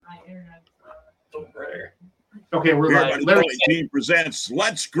Okay, we're live. Larry team presents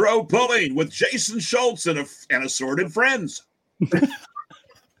Let's Grow Pulling with Jason Schultz and assorted friends. Hit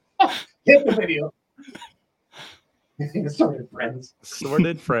the video. Assorted friends.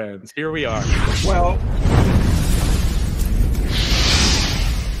 Assorted friends. Here we are. Well,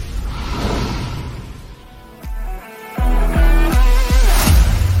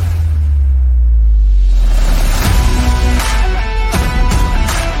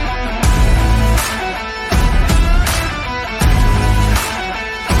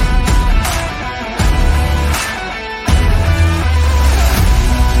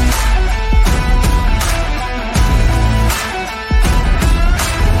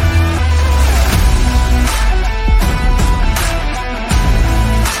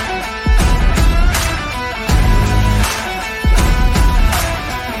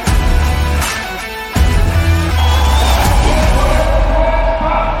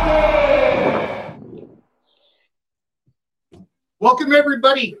 welcome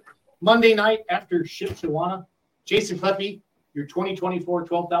everybody. Monday night after Shipshewana. Jason Kleppe, your 2024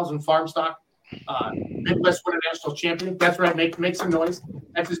 12,000 farm stock Midwest Winter National Champion. That's right, make some noise.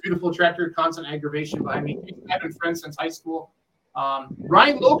 That's his beautiful tractor, constant aggravation behind me. I've been friends since high school.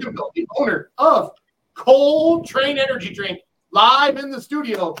 Ryan Loganbill, the owner of Cold Train Energy Drink, live in the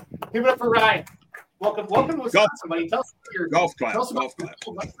studio. Give it up for Ryan. Welcome to Wisconsin, buddy. Tell us about your golf clap.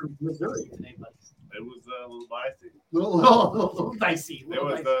 from Missouri today, buddy. It was a little dicey. Little dicey. It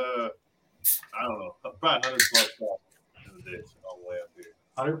was I don't know, probably 100 plus cars in the ditch all the way up here.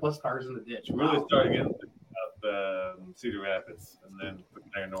 100 plus cars in the ditch. We really started getting up Cedar Rapids and then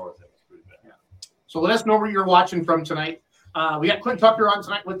there north. It was pretty bad. Yeah. So let us know where you're watching from tonight. We got Clint Tucker on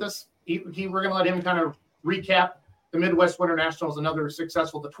tonight with us. We're going to let him kind of recap the Midwest Winter Nationals, another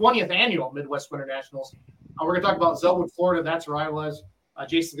successful, the 20th annual Midwest Winter Nationals. We're going to talk about Zellwood, Florida. That's where I was.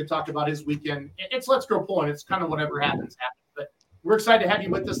 Jason could talk about his weekend. It's Let's Grow Pulling. It's kind of whatever happens. But we're excited to have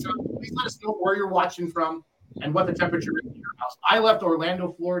you with us. Please let us know where you're watching from and what the temperature is in your house. I left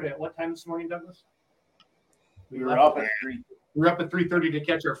Orlando, Florida at what time this morning, Douglas? We were up at 3. We were up at 3:30 to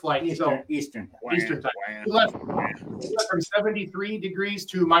catch our flight. Eastern time. We left from 73 degrees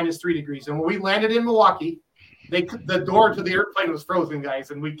to -3 degrees. And when we landed in Milwaukee, the door to the airplane was frozen,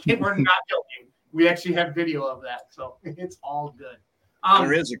 guys. And we're not joking. We actually have video of that. So it's all good.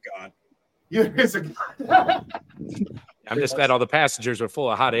 There is a God. There is a God. I'm just glad all the passengers were full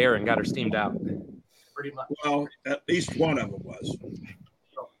of hot air and got her steamed out. Pretty much. Well, at least one of them was.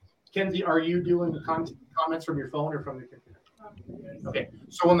 So, Kenzie, are you doing the comments from your phone or from the computer? Okay.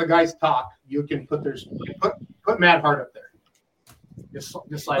 So when the guys talk, you can put Mad Hart up there. Just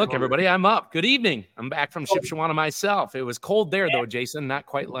Look, everybody, I'm up. Good evening. I'm back from Shipshewana myself. It was cold there, though, Jason. Not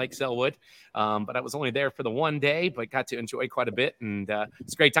quite like Zellwood, but I was only there for the one day, but got to enjoy quite a bit. And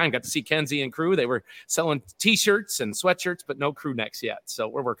it's a great time. Got to see Kenzie and crew. They were selling T-shirts and sweatshirts, but no crew necks yet. So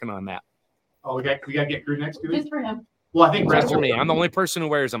we're working on that. Oh, we got to get crew necks, do we? Just for him. Well, I think I'm the only person who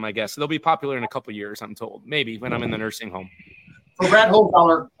wears them, I guess. They'll be popular in a couple years, I'm told. Maybe when I'm in the nursing home. So Brad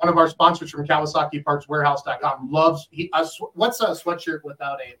Holzhauer, one of our sponsors from KawasakiPartsWarehouse.com, loves what's a sweatshirt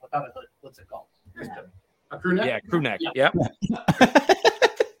without a hood? What's it called? A crew neck? Yeah, crew neck. Yeah.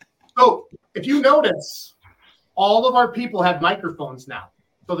 So if you notice, all of our people have microphones now.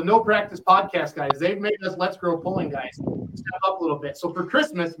 So the No Practice Podcast guys, they've made us Let's Grow Pulling guys step up a little bit. So for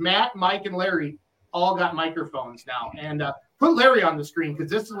Christmas, Matt, Mike, and Larry all got microphones now. And put Larry on the screen because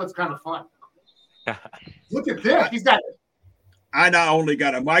this is what's kind of fun. Look at this. He's got it. I not only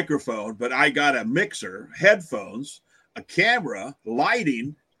got a microphone, but I got a mixer, headphones, a camera,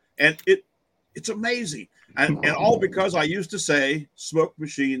 lighting, and it's amazing. And all because I used to say smoke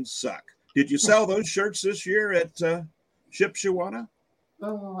machines suck. Did you sell those shirts this year at Shipshewana?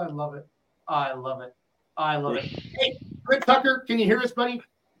 Oh, I love it. I love it. Hey, Clint Tucker, can you hear us, buddy?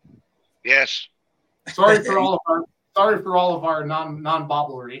 Yes. Sorry for all of our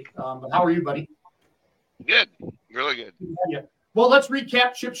non-bobblery. But how are you, buddy? Good. Really good. Yeah. Well, let's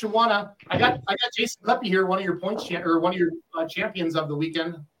recap Shipshewana. I got Jason Kleppe here, one of your champions of the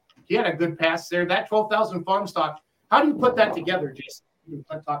weekend. He had a good pass there. That 12,000 farm stock. How do you put that together, Jason?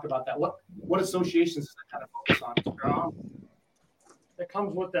 Let's talk about that. What associations does that kind of focus on? That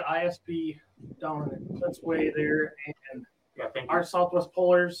comes with the ISP down in Clint's Way there, and our Southwest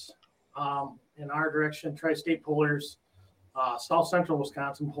Pullers, in our direction, Tri-State Pullers, South Central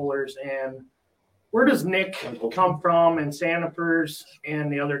Wisconsin Pullers, and where does Nick come from and Sanford's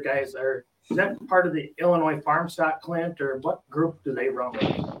and the other guys are? Is that part of the Illinois Farm Stock, Clint, or what group do they run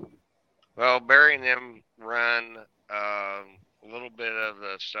with? Well, Barry and them run a little bit of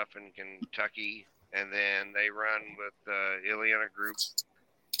the stuff in Kentucky, and then they run with the Ileana Group.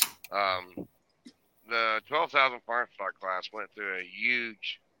 the 12,000 farm stock class went through a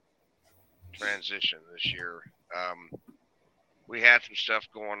huge transition this year. We had some stuff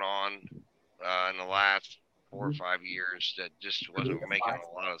going on in the last 4 or 5 years that just wasn't making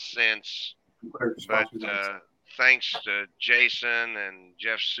a lot of sense. But thanks to Jason and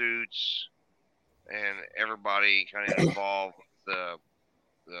Jeff Suits and everybody kind of involved with the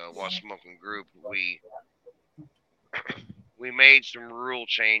What's Smoking group, we made some rule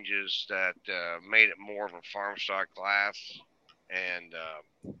changes that made it more of a farm stock class, and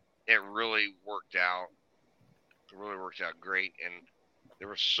it really worked out. It really worked out great, and there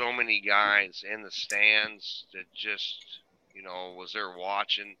were so many guys in the stands that just, was there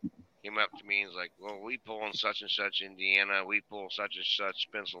watching. Came up to me and was like, well, we pull in such and such Indiana, we pull such and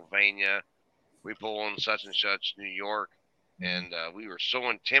such Pennsylvania, we pull in such and such New York, and we were so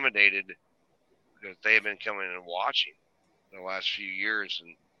intimidated because they had been coming and watching the last few years,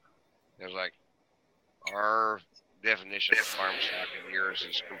 and it was like, our definition of farm stock and yours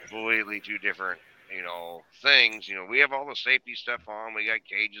is completely two different, things. We have all the safety stuff on, we got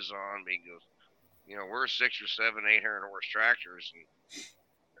cages on, he goes, we're 6 or 7, 800 horse tractors, and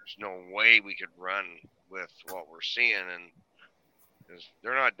there's no way we could run with what we're seeing, and because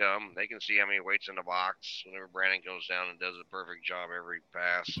they're not dumb, they can see how many weights in the box whenever Brandon goes down and does a perfect job every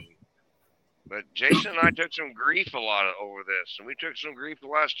pass. But Jason and I took some grief a lot over this, and we took some grief the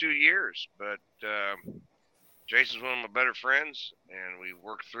last 2 years. But Jason's one of my better friends, and we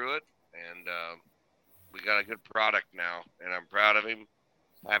worked through it, and we got a good product now, and I'm proud of him.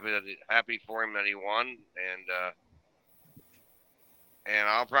 Happy for him that he won, and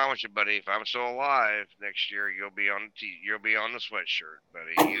I'll promise you, buddy, if I'm still alive next year, you'll be on the sweatshirt,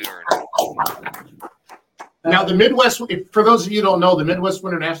 buddy. You earned it. Now, the Midwest, for those of you who don't know, the Midwest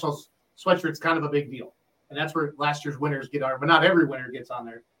Winter Nationals sweatshirt's kind of a big deal. And that's where last year's winners get on, but not every winner gets on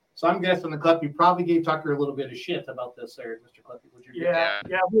there. So I'm guessing the Kleppe probably gave Tucker a little bit of shit about this there, Mr. Kleppe. Yeah.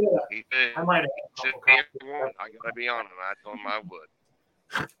 I might have. I got to be on it. I told him I would.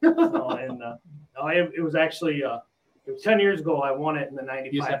 It was actually it was 10 years ago. I won it in the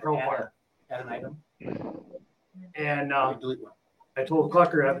 95 Pro Farm. Add an item. And I told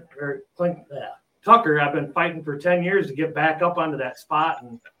Tucker, I've been fighting for 10 years to get back up onto that spot.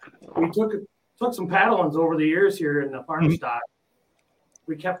 And we took some paddlings over the years here in the farm stock.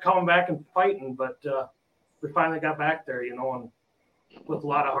 We kept coming back and fighting, but we finally got back there, and with a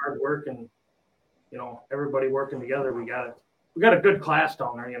lot of hard work and, everybody working together, we got a good class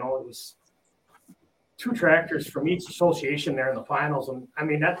down there. It was 2 tractors from each association there in the finals. And I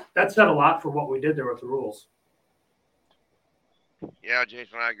mean, that said a lot for what we did there with the rules. Yeah,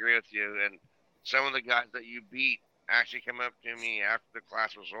 Jason, I agree with you. And some of the guys that you beat actually came up to me after the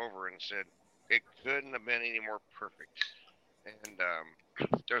class was over and said, it couldn't have been any more perfect. And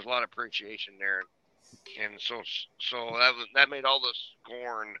there's a lot of appreciation there. And so that made all the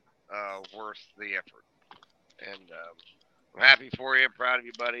scorn worth the effort. And I'm happy for you. Proud of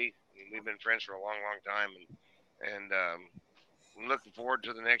you, buddy. We've been friends for a long, long time. And I'm looking forward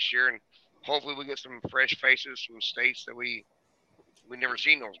to the next year. And hopefully we get some fresh faces from states that we never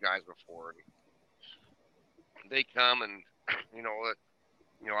seen those guys before. And they come and,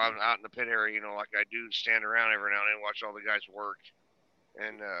 I'm out in the pit area, like I do, stand around every now and then, watch all the guys work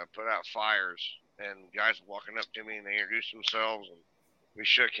and put out fires. And guys walking up to me and they introduced themselves and we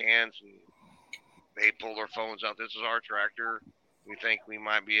shook hands and they pulled their phones out. This is our tractor. We think we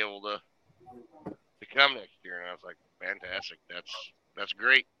might be able to come next year. And I was like, fantastic. That's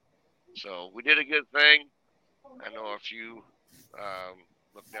great. So we did a good thing. I know a few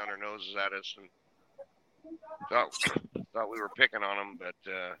looked down their noses at us and thought we were picking on them, but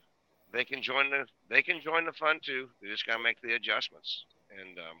they can join the fun too. They just gotta make the adjustments,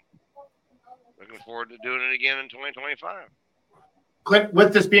 and looking forward to doing it again in 2025. Clint,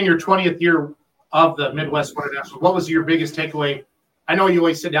 with this being your 20th year of the Midwest Winter Nationals, what was your biggest takeaway? I know you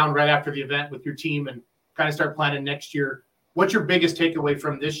always sit down right after the event with your team and kind of start planning next year. What's your biggest takeaway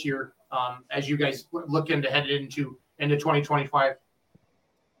from this year as you guys look into headed into 2025?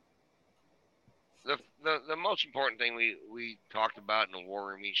 The most important thing we talked about in the war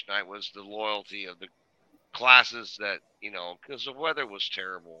room each night was the loyalty of the classes that, because the weather was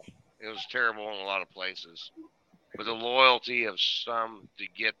terrible. It was terrible in a lot of places. But the loyalty of some to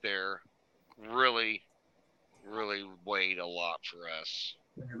get there really, really weighed a lot for us.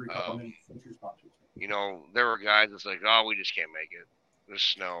 There were guys that's like, oh, we just can't make it. There's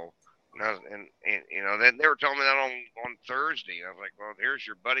snow. And then they were telling me that on Thursday. I was like, well, here's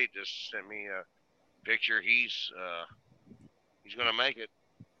your buddy just sent me a picture. He's going to make it,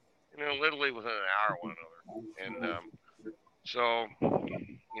 literally within an hour of one another. And so,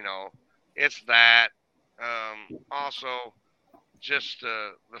 it's that, Also, just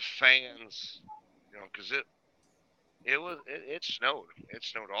the fans, because it snowed. It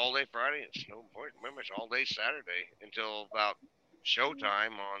snowed all day Friday. It snowed pretty much all day Saturday until about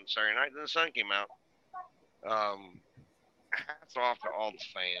showtime on Saturday night. Then the sun came out. Hats off to all the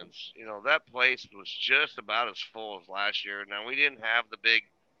fans. That place was just about as full as last year. Now, we didn't have the big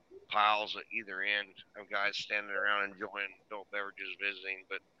piles at either end of guys standing around enjoying adult beverages, visiting,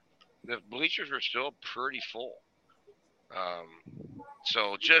 but the bleachers were still pretty full.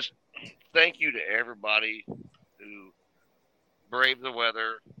 So just thank you to everybody who braved the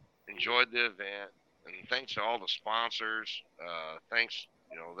weather, enjoyed the event, and thanks to all the sponsors. Thanks,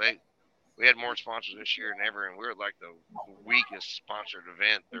 we had more sponsors this year than ever, and we were like the weakest sponsored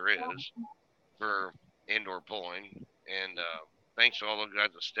event there is for indoor pulling. And thanks to all those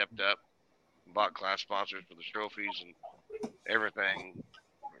guys that stepped up and bought class sponsors for the trophies and everything.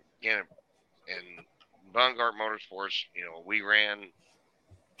 And Vanguard Motorsports, we ran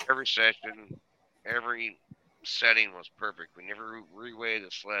every session, every setting was perfect. We never reweighted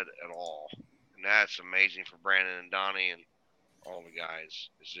the sled at all. And that's amazing for Brandon and Donnie and all the guys.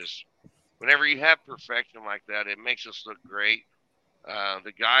 It's just, whenever you have perfection like that, it makes us look great.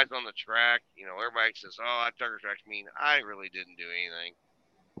 The guys on the track, everybody says, "Oh, that Tucker track's mean." I really didn't do anything.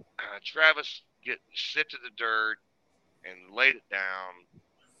 Travis sifted the dirt and laid it down.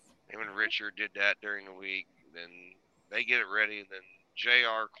 Him and Richard did that during the week. Then they get it ready. And then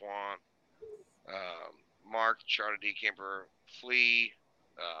JR, Quant, Mark, Charlie D. Kemper, Flea,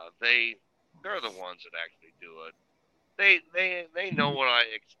 they're the ones that actually do it. They know what I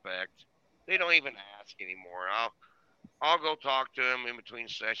expect. They don't even ask anymore. I'll go talk to them in between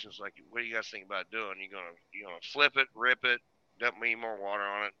sessions. Like, what do you guys think about doing? You gonna flip it, rip it, dump me more water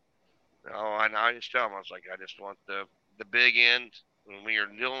on it? No, I just tell them, I was like, I just want the big end. When we are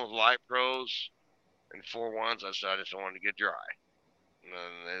dealing with light pros and 4-1s, I said I just don't want it to get dry. And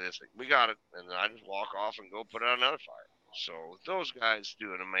then it's like, we got it. And then I just walk off and go put out another fire. So those guys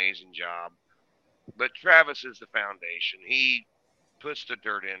do an amazing job. But Travis is the foundation. He puts the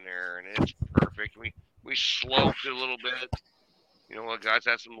dirt in there, and it's perfect. We sloped it a little bit. The guys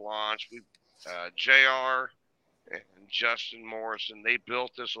had some launch. JR and Justin Morrison, they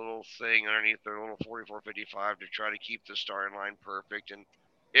built this little thing underneath their little 4455 to try to keep the starting line perfect, and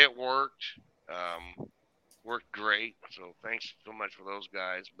it worked. Worked great. So thanks so much for those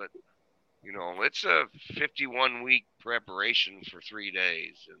guys. But it's a 51-week preparation for 3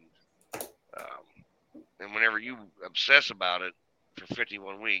 days, and whenever you obsess about it for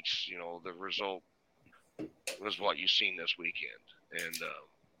 51 weeks, the result was what you've seen this weekend. And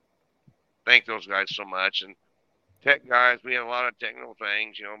thank those guys so much. And tech guys, we had a lot of technical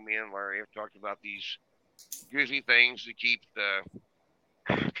things. Me and Larry have talked about these goofy things to keep the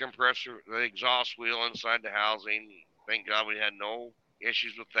compressor, the exhaust wheel inside the housing. Thank God we had no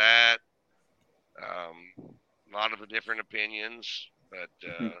issues with that. A lot of the different opinions, but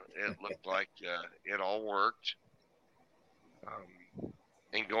it looked like it all worked.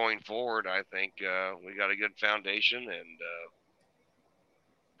 And going forward, I think we got a good foundation, and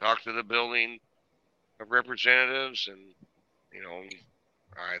talk to the building of representatives, and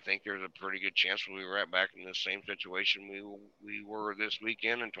I think there's a pretty good chance we'll be right back in the same situation we were this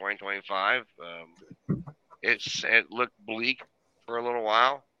weekend in 2025. It looked bleak for a little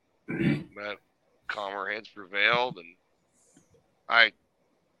while, but calmer heads prevailed, and I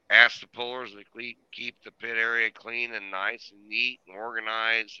asked the pullers to keep the pit area clean and nice and neat and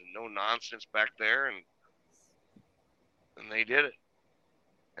organized and no nonsense back there, and they did it,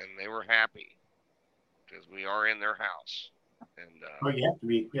 and they were happy because we are in their house. And you have to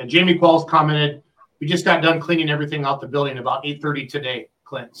be. Yeah, Jamie Qualls commented, "We just got done cleaning everything out the building about 8:30 today,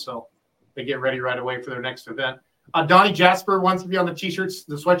 Clint." So they get ready right away for their next event. Donnie Jasper wants to be on the t-shirts,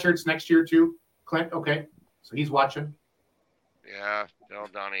 the sweatshirts next year too. Clint, okay, so he's watching. Yeah, tell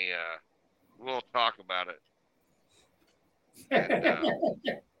Donnie, we'll talk about it.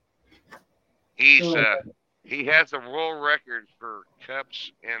 And, he has a world record for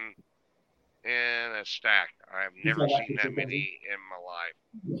cups in a stack. I've never seen that many in my life.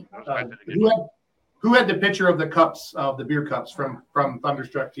 Who had the picture of the cups, of the beer cups from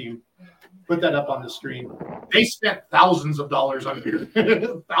Thunderstruck team? Put that up on the screen. They spent thousands of dollars on beer.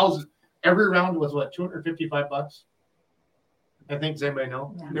 Thousands. Every round was what, $255? I think. Does anybody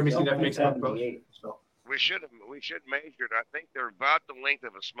know? Let me see that Facebook post. So we should measure it. I think they're about the length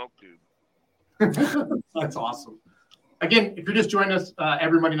of a smoke tube. That's awesome. Again, if you're just joining us,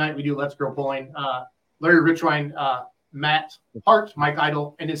 every Monday night we do Let's Grow Pulling. Larry Richwine, Matt Hart, Mike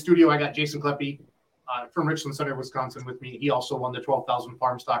Idle. In his studio, I got Jason Kleppe from Richland Center, Wisconsin with me. He also won the 12,000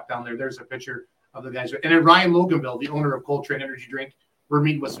 farm stock down there. There's a picture. of the guys. And then Ryan Loganbill, the owner of Coltrane Energy Drink. We're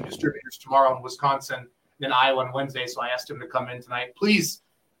meeting with some distributors tomorrow in Wisconsin, then Iowa on Wednesday. So I asked him to come in tonight. Please,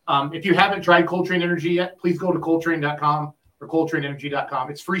 if you haven't tried Coltrane Energy yet, please go to Coltrane.com or ColtraneEnergy.com.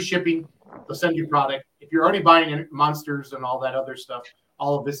 It's free shipping. They'll send you product. If you're already buying Monsters and all that other stuff,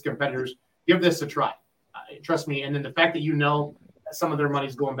 all of his competitors, give this a try. Trust me. And then the fact that that some of their money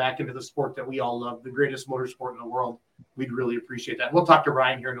is going back into the sport that we all love, the greatest motorsport in the world, we'd really appreciate that. We'll talk to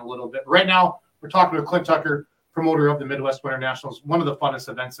Ryan here in a little bit. But right now, we're talking to Clint Tucker, promoter of the Midwest Winter Nationals, one of the funnest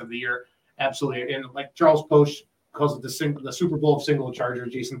events of the year. Absolutely. And like Charles Posch calls it the Super Bowl of single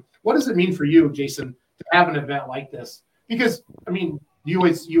chargers, Jason. What does it mean for you, Jason, to have an event like this? Because, I mean, you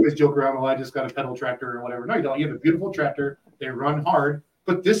always joke around, well, I just got a pedal tractor or whatever. No, you don't. You have a beautiful tractor. They run hard.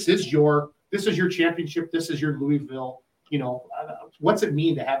 But this is your championship. This is your Louisville. What's it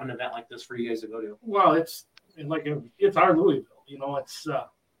mean to have an event like this for you guys to go to? Well, it's our Louisville. It's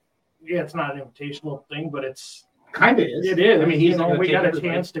not an invitational thing, but it's kind of is. It is. I mean, we got a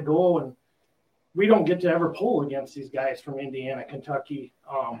chance to go, and we don't get to ever pull against these guys from Indiana, Kentucky,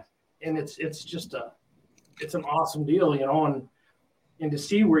 and it's just it's an awesome deal, and to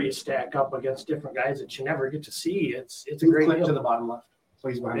see where you stack up against different guys that you never get to see, it's a great deal. To the bottom left. So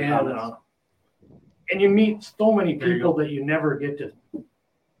he's behind and you meet so many people that you never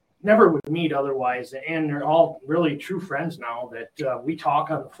would meet otherwise, and they're all really true friends now that we talk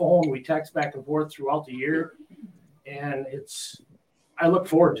on the phone, we text back and forth throughout the year, and I look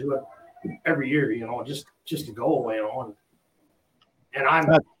forward to it every year, just to go, and I'm.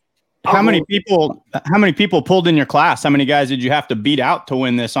 How many people pulled in your class? How many guys did you have to beat out to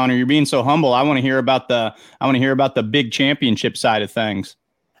win this honor? You're being so humble. I want to hear about the big championship side of things.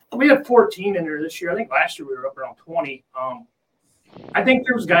 We had 14 in there this year. I think last year we were up around 20. I think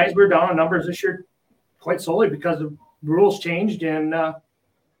there was guys we were down on numbers this year quite solely because the rules changed and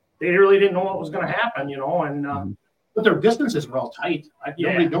they really didn't know what was going to happen, and but their distances were all tight.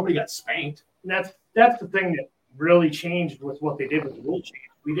 Nobody got spanked. And that's the thing that really changed with what they did with the rule change.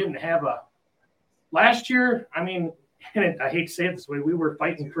 We didn't have last year. I mean, and I hate to say it this way, we were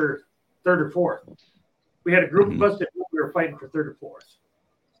fighting for third or fourth. We had a group of us that we were fighting for third or fourth.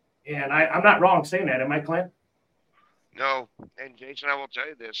 And I'm not wrong saying that, am I, Clint? No, and Jason, I will tell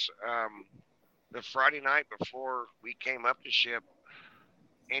you this. The Friday night before we came up to ship,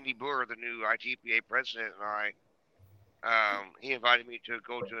 Andy Boer, the new ITPA president, and I, he invited me to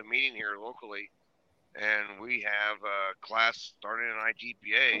go to a meeting here locally, and we have a class starting in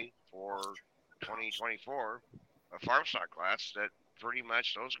ITPA for 2024, a farm stock class that pretty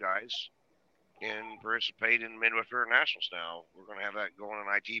much those guys can participate in Midwest Winter Nationals now. We're going to have that going on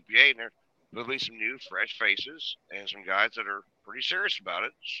ITPA, and there'll be some new, fresh faces and some guys that are pretty serious about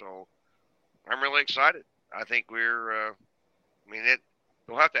it. So I'm really excited. I think we'll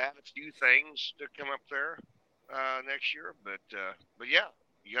have to add a few things to come up there next year, but yeah,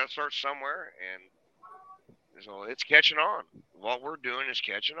 you got to start somewhere, and so it's catching on. What we're doing is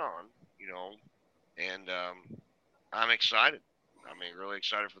catching on, and I'm excited. I mean, really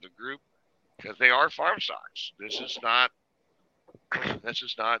excited for the group because they are farm stocks. This is not a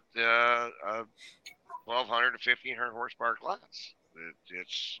 1,200 to 1,500 horsepower class.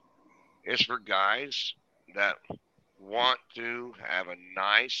 It's for guys that want to have a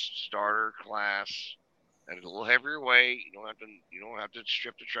nice starter class at a little heavier weight. You don't have to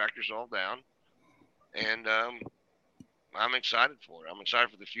strip the tractors all down. And I'm excited for it. I'm excited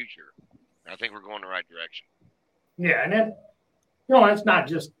for the future. I think we're going the right direction. Yeah, and then it's not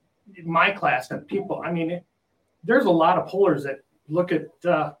just my class and people. I mean, there's a lot of pullers that look at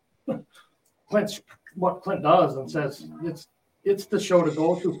what Clint does and says it's the show to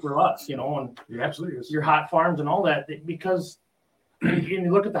go to for us, and it absolutely is. Your hot farms and all that, because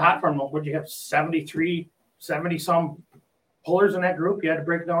you look at the hot farm, would you have 70 some pullers in that group? You had to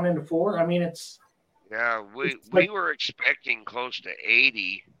break it down into 4. I mean, yeah, we were expecting close to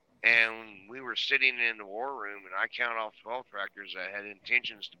 80, and we were sitting in the war room, and I counted off 12 tractors that had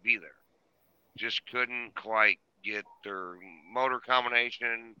intentions to be there. Just couldn't quite get their motor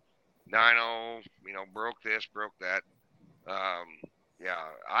combination, dyno, broke this, broke that. Yeah,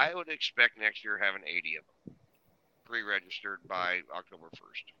 I would expect next year having 80 of them pre-registered by October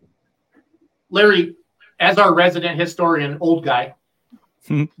 1st. Larry, as our resident historian, old guy,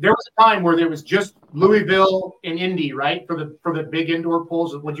 there was a time where there was just Louisville and Indy, right, for the big indoor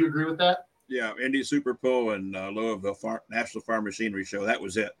pulls. Would you agree with that? Yeah, Indy Super Pull and Louisville National Farm Machinery Show. That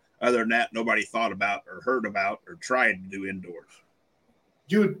was it. Other than that, nobody thought about or heard about or tried to do indoors.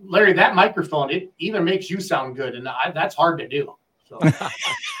 Dude, Larry, that microphone, it even makes you sound good, and that's hard to do. So.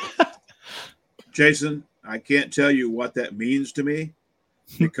 Jason, I can't tell you what that means to me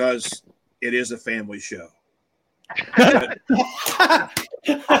because it is a family show.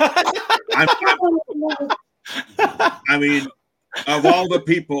 I mean, of all the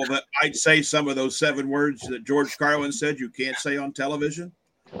people that might say some of those 7 words that George Carlin said you can't say on television,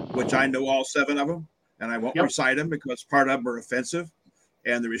 which I know all 7 of them, and I won't recite them because part of them are offensive,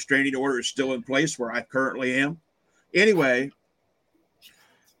 and the restraining order is still in place where I currently am. Anyway,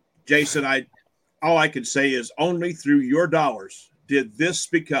 Jason, all I can say is only through your dollars did this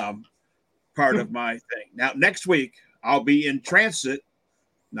become part of my thing. Now, next week, I'll be in transit,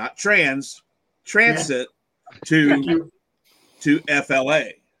 not transit to FLA.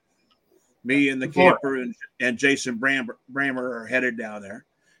 Me and the camper and Jason Brammer are headed down there.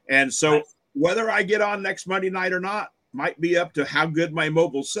 And so whether I get on next Monday night or not might be up to how good my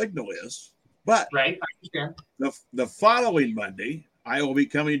mobile signal is. But I understand. The following Monday, I will be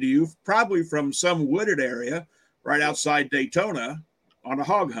coming to you probably from some wooded area right outside Daytona on a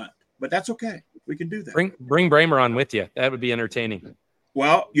hog hunt. But that's okay. We can do that. Bring Bramer on with you. That would be entertaining.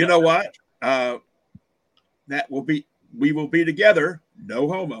 Well, you know what? We will be together. No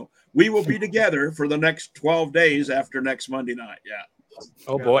homo. We will be together for the next 12 days after next Monday night. Yeah.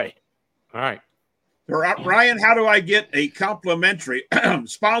 Oh boy. All right. Ryan, how do I get a complimentary,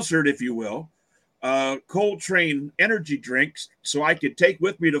 sponsored, if you will, Coltrane energy drinks so I could take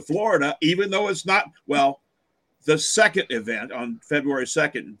with me to Florida, even though it's not, the second event on February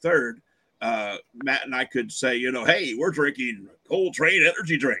 2nd and 3rd, Matt and I could say, hey, we're drinking Coltrane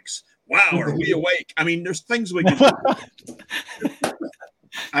energy drinks. Wow, are we awake? I mean, there's things we can do.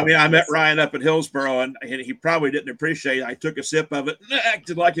 I mean, I met Ryan up at Hillsboro, and he probably didn't appreciate it. I took a sip of it and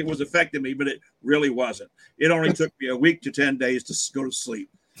acted like it was affecting me, but it really wasn't. It only took me a week to 10 days to go to sleep.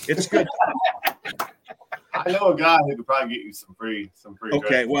 It's good. I know a guy who could probably get you some free.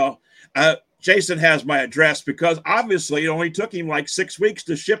 Okay, well, Jason has my address because obviously it only took him like 6 weeks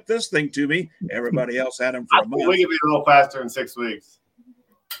to ship this thing to me. Everybody else had them for a month. We can be a little faster in 6 weeks.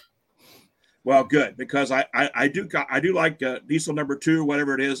 Well, good, because I do like diesel number 2,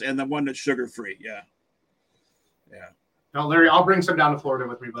 whatever it is, and the one that's sugar free. Yeah. No, Larry, I'll bring some down to Florida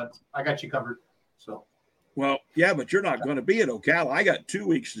with me, but I got you covered. So. Well, yeah, but you're not going to be at Ocala. I got 2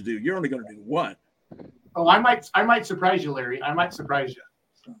 weeks to do. You're only going to do 1. Oh, I might surprise you, Larry. I might surprise you.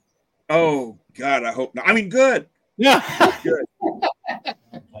 Oh God, I hope not. I mean, good. Yeah. Good.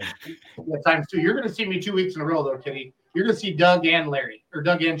 Yeah, times 2. You're going to see me 2 weeks in a row, though, Kitty. You're going to see Doug and Larry, or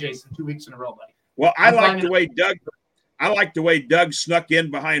Doug and Jason 2 weeks in a row, buddy. Well, I like the way Doug snuck in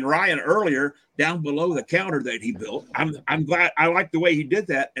behind Ryan earlier, down below the counter that he built. I'm glad. I like the way he did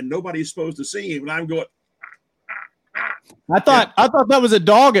that, and nobody's supposed to see him. And I'm going. I thought that was a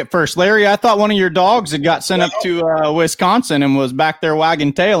dog at first, Larry. I thought one of your dogs had got sent up to Wisconsin and was back there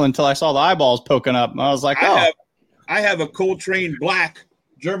wagging tail until I saw the eyeballs poking up. And I was like, I have a Coltrane black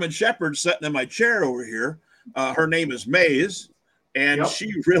German Shepherd sitting in my chair over here. Her name is Maze, and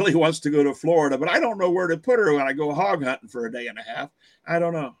she really wants to go to Florida, but I don't know where to put her when I go hog hunting for a day and a half. I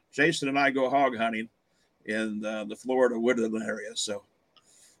don't know. Jason and I go hog hunting in the Florida woodland area, so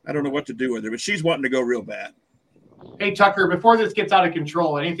I don't know what to do with her, but she's wanting to go real bad. Hey, Tucker, before this gets out of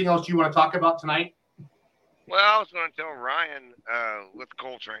control, anything else you want to talk about tonight? Well, I was going to tell Ryan with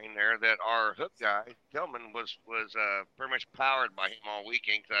Coltrane there that our hook guy, Tillman, was pretty much powered by him all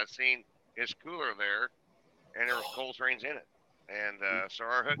weekend because I've seen his cooler there, and there was Coltrane's in it. And so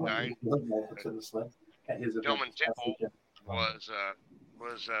our hook guy, Tillman Temple, was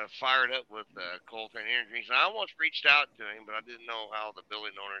fired up with Coltrane energy drinks. And I almost reached out to him, but I didn't know how the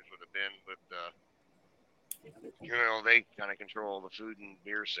building owners would have been with they kind of control the food and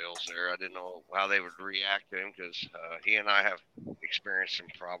beer sales there. I didn't know how they would react to him because he and I have experienced some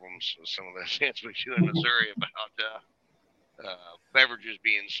problems with some of the events we do in Missouri about beverages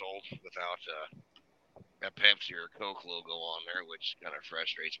being sold without a Pepsi or Coke logo on there, which kind of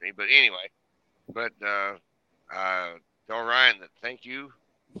frustrates me. But anyway, tell Ryan that thank you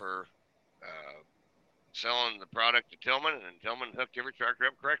for selling the product to Tillman, and Tillman hooked every tractor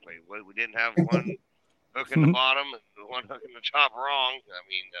up correctly. We didn't have one hook in the bottom and one hook in the top wrong. I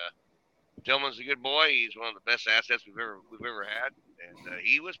mean, Tillman's a good boy. He's one of the best assets we've ever had, and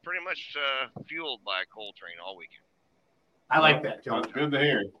he was pretty much fueled by Coltrane all weekend. I like that, Tillman. That's good to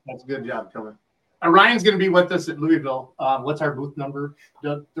hear. That's a good job, Tillman. Ryan's going to be with us at Louisville. What's our booth number?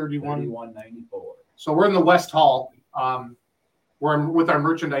 3194. So we're in the West Hall. We're with our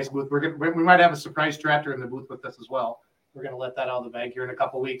merchandise booth. We might have a surprise tractor in the booth with us as well. We're going to let that out of the bag here in a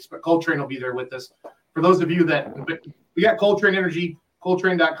couple of weeks. But Coltrane will be there with us. For those of you we got Coltrane Energy,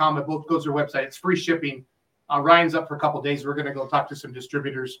 Coltrane.com. It both goes to their website. It's free shipping. Ryan's up for a couple of days. We're going to go talk to some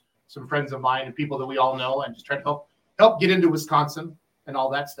distributors, some friends of mine, and people that we all know, and just try to help get into Wisconsin and all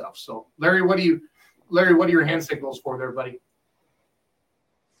that stuff. So, Larry, what are your hand signals for there, buddy?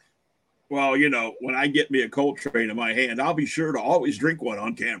 Well, when I get me a Coltrane in my hand, I'll be sure to always drink one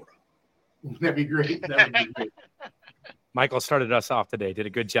on camera. That'd be great. That would be great. Michael started us off today. Did a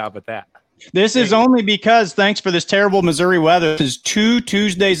good job with that. This is only because thanks for this terrible Missouri weather. This is 2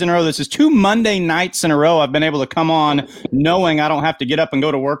 Tuesdays in a row. This is 2 Monday nights in a row. I've been able to come on knowing I don't have to get up and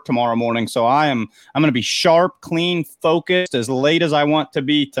go to work tomorrow morning. So I'm going to be sharp, clean, focused as late as I want to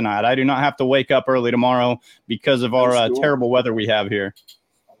be tonight. I do not have to wake up early tomorrow because of our terrible weather we have here.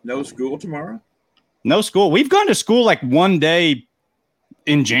 No school tomorrow? No school. We've gone to school like one day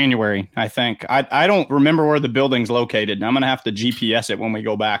in January, I think. I don't remember where the building's located. I'm going to have to GPS it when we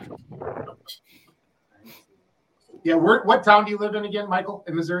go back. Yeah, what town do you live in again, Michael,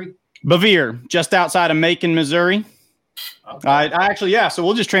 in Missouri? Bevier, just outside of Macon, Missouri. Okay. I actually, so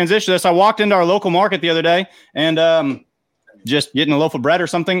we'll just transition this. I walked into our local market the other day and just getting a loaf of bread or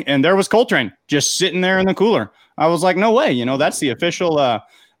something, and there was Coltrane just sitting there in the cooler. I was like, no way. That's the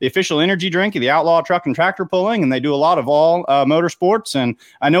official energy drink of the Outlaw Truck and Tractor Pulling, and they do a lot of all motorsports. And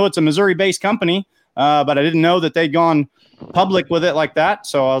I know it's a Missouri-based company, but I didn't know that they'd gone public with it like that.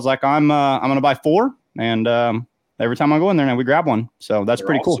 So I was like, I'm going to buy 4, and every time I go in there, now we grab one. So that's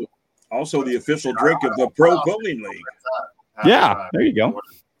pretty cool. Also, the official drink of the Pro Pulling League. Yeah, there you go.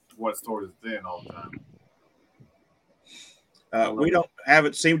 What store is it in all the time? We don't have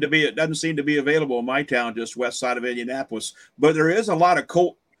it doesn't seem to be available in my town, just west side of Indianapolis. But there is a lot of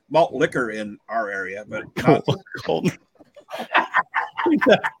Colt malt liquor in our area. But Colt malt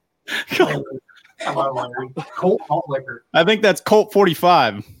liquor. I think that's Colt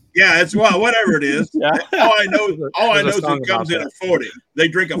 45. Yeah, it's whatever it is. Yeah. All I know is it comes in a 40. They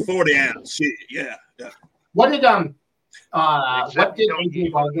drink a 40 ounce. Yeah. What did AJ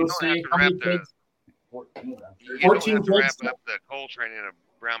Vargo say? How many kids? 14 kids. Wrap up the Coltrane in a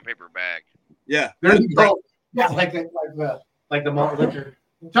brown paper bag. Yeah, there you go. Yeah, like the malt liquor.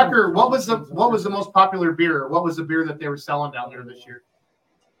 Tucker, what was the most popular beer? What was the beer that they were selling down there this year?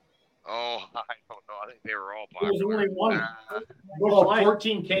 Oh, I don't know. I think they were all popular. There was only one.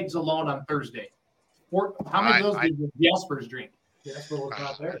 14 kegs alone on Thursday. How many of those did the Jaspers drink? Jasper was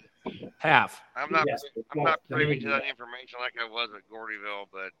not there. Half. I'm not privy to that information like I was at Gordyville,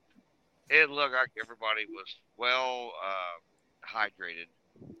 but it looked like everybody was well hydrated.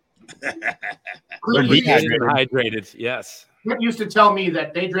 Hydrated, yes. Clint used to tell me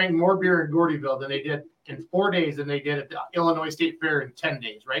that they drank more beer in Gordyville than they did in 4 days than they did at the Illinois State Fair in 10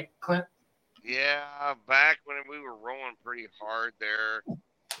 days, right, Clint? Yeah, back when we were rolling pretty hard there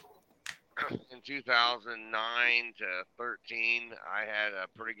in 2009 to 13, I had a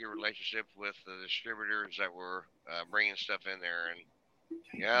pretty good relationship with the distributors that were bringing stuff in there. And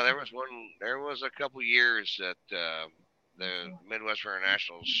yeah, there was a couple years that the Midwest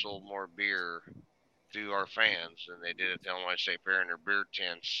Internationals sold more beer to our fans than they did at the Illinois State Fair in their beer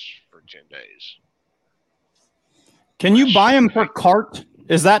tents for 10 days. Can you buy them per cart?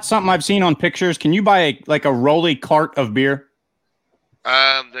 Is that something I've seen on pictures? Can you buy a rolly cart of beer?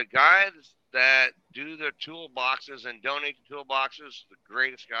 The guys that do the toolboxes and donate the toolboxes, the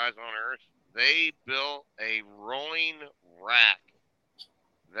greatest guys on earth, they built a rolling rack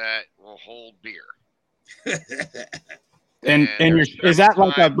that will hold beer. and is that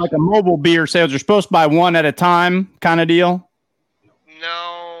like a mobile beer sales? You're supposed to buy one at a time kind of deal?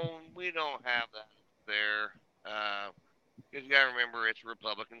 No, we don't have that there. Because you got to remember, it's a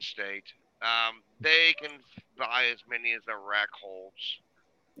Republican state. They can buy as many as the rack holds.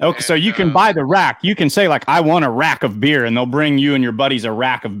 Okay, so you can buy the rack. You can say, like, I want a rack of beer, and they'll bring you and your buddies a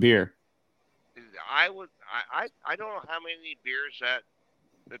rack of beer. I don't know how many beers that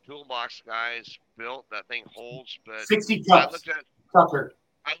the toolbox guys built that thing holds, but 60 cups.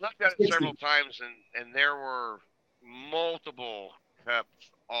 I looked at it several times, and there were multiple cups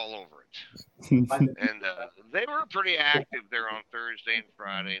all over it. And they were pretty active there on Thursday and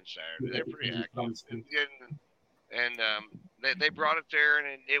Friday and Saturday. They're pretty active. And they brought it there,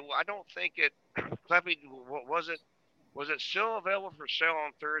 and I don't think it. Kleppe, was it still available for sale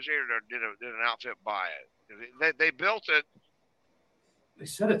on Thursday, or did an outfit buy it? They built it. They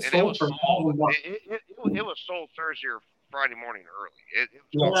said it sold for it was sold Thursday or Friday morning early.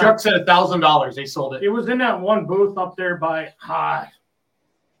 Chuck said $1,000. They sold it. It was in that one booth up there by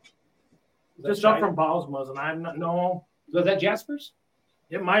just up from Bausma's, and I'm not no. Was that Jasper's?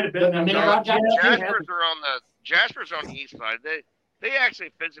 It might have been. Jasper's on the east side. They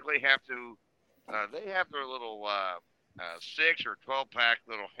actually physically have to. They have their little 6 or 12-pack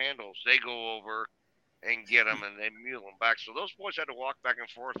little handles. They go over and get them, and they mule them back. So those boys had to walk back and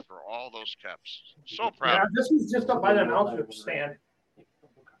forth for all those cups. So proud. Yeah, this was just up by that outfit stand.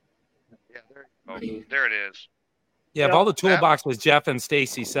 There it is. Yeah, of all the toolboxes Jeff and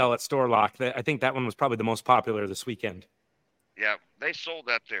Stacy sell at Store Lock, I think that one was probably the most popular this weekend. Yeah, they sold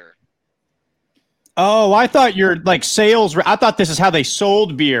that there. Oh, I thought your like sales. I thought this is how they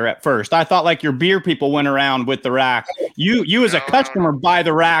sold beer at first. I thought like your beer people went around with the rack. You as a customer buy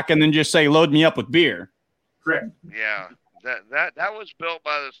the rack and then just say, "Load me up with beer." Correct. Yeah, that was built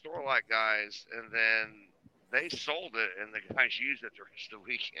by the Store Lock guys, and then they sold it, and the guys used it the rest of the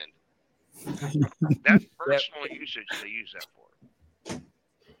weekend. That's personal usage they use that for.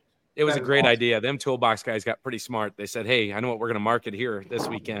 It was a great idea. Them toolbox guys got pretty smart. They said, "Hey, I know what we're going to market here this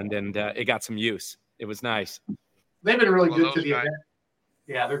weekend," and it got some use. It was nice. They've been really good to the event.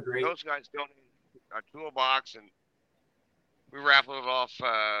 Yeah, they're great. Those guys donated a toolbox, and we raffled it off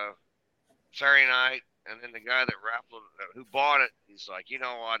Saturday night. And then the guy that raffled, who bought it, he's like, you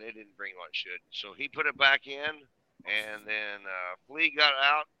know what? It didn't bring what it should. So he put it back in, and then Flea got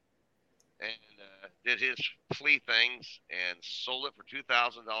out and did his flea things and sold it for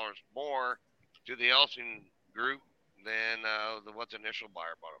 $2,000 more to the Elsing group than what the initial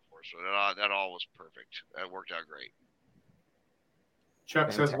buyer bought it for. So that all was perfect. That worked out great.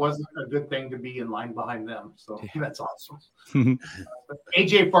 Chuck says wasn't a good thing to be in line behind them. So that's awesome.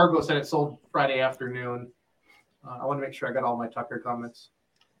 AJ Fargo said it sold Friday afternoon. I want to make sure I got all my Tucker comments.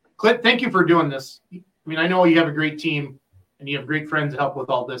 Clint, thank you for doing this. I mean, I know you have a great team and you have great friends to help with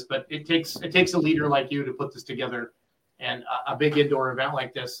all this, but it takes a leader like you to put this together and a big indoor event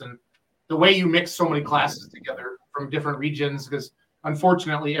like this. And the way you mix so many classes together from different regions, because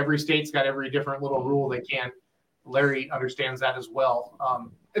unfortunately every state's got every different little rule they can. Larry understands that as well.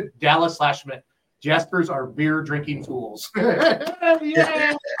 Dallas /Schmidt. Jaspers are beer drinking fools.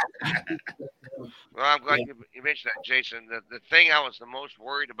 Yeah. Well, I'm glad you mentioned that, Jason. The thing I was the most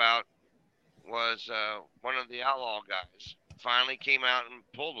worried about was one of the outlaw guys finally came out and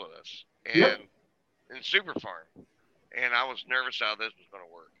pulled with us in Super Farm. And I was nervous how this was going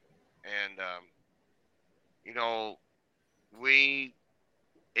to work. And,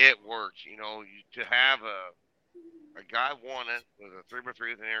 it worked. To have a guy won it with a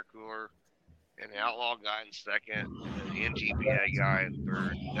 3x3 with an air cooler, and the outlaw guy in second, and the NTPA guy in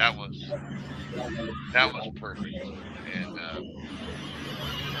third. That was perfect. And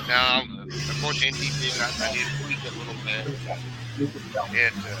now, of course, NTPA I need to tweak it a little bit,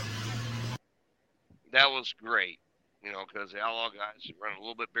 and that was great. Because the outlaw guys run a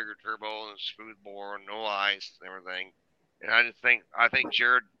little bit bigger turbo and smooth bore, no ice and everything. And I think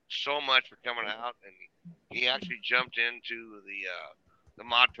Jared so much for coming out, and he actually jumped into the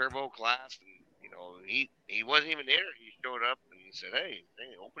mod turbo class, and he wasn't even there. He showed up and he said, "Hey,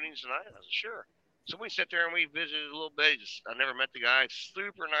 openings tonight?" I said, "Sure." So we sat there and we visited a little bit. I never met the guy,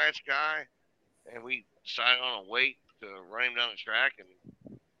 super nice guy, and we decided on a weight to run him down the track,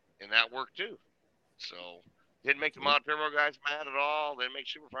 and that worked too. So didn't make the mod turbo guys mad at all. Didn't make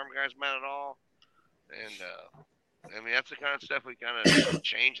super farm guys mad at all, and that's the kind of stuff we kind of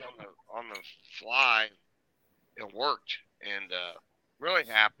changed on the fly. It worked, and really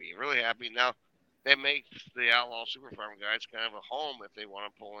happy. Now, that makes the Outlaw Super Farm guys kind of a home if they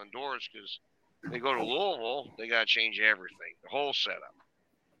want to pull indoors, because they go to Louisville, they got to change everything, the whole setup.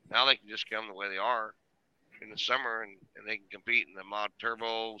 Now they can just come the way they are in the summer, and they can compete in the mod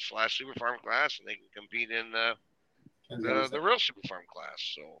turbo / Super Farm class, and they can compete in the real Super Farm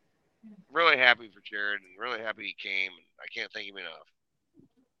class. So really happy for Jared, and really happy he came, and I can't thank him enough.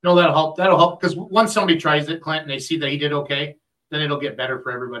 No, that'll help because once somebody tries it, Clint, and they see that he did okay, then it'll get better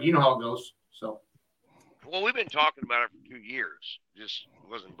for everybody. You know how it goes. So, well, we've been talking about it for 2 years. Just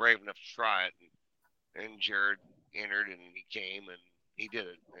wasn't brave enough to try it, and Jared entered, and he came, and he did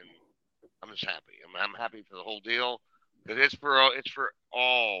it, and I'm just happy. I'm happy for the whole deal, because it's for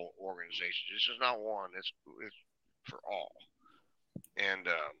all organizations. It's just not one. It's for all, and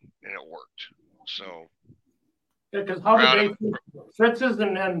it worked. So. Because how did they? Fritz's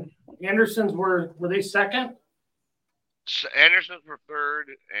and then Anderson's were they second? So Anderson's were third,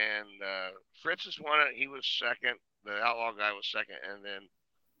 and Fritz's won it. He was second. The outlaw guy was second, and then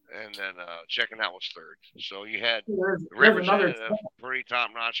checking out was third. So you had representative, pretty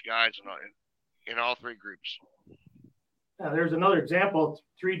top-notch guys in all three groups. Yeah, there's another example: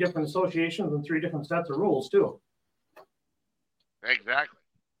 3 different associations and 3 different sets of rules too. Exactly.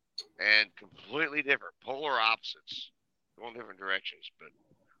 And completely different, polar opposites, going different directions, but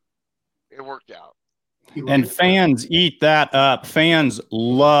it worked out. And fans eat that up. Fans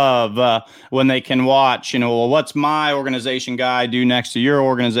love when they can watch, well, what's my organization guy do next to your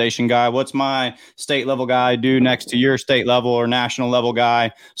organization guy? What's my state level guy do next to your state level or national level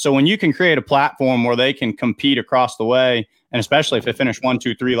guy? So when you can create a platform where they can compete across the way, and especially if they finish 1,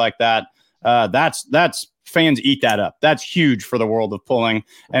 2, 3 like that, That's fans eat that up. That's huge for the world of pulling.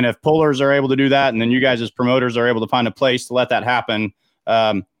 And if pullers are able to do that, and then you guys as promoters are able to find a place to let that happen,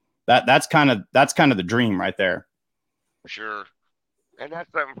 that's kind of the dream right there. Sure. And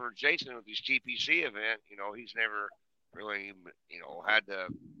that's something for Jason with his TPC event. He's never really, had to,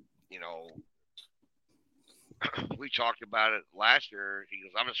 we talked about it last year. He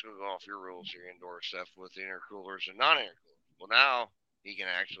goes, I'm just going to go off your rules, your indoor stuff with intercoolers and non-intercoolers. Well, now he can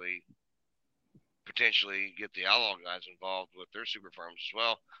actually potentially get the Outlaw guys involved with their super farms as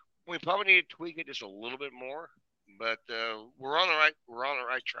well. We probably need to tweak it just a little bit more, but we're on the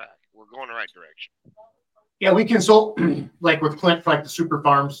right track. We're going the right direction. Yeah, we consult like with Clint for like the super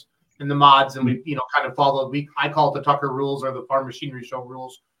farms and the mods, and we kind of follow. I call it the Tucker rules or the Farm Machinery Show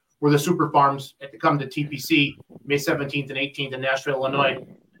rules. Where the super farms at to come to TPC May 17th and 18th in Nashville, Illinois.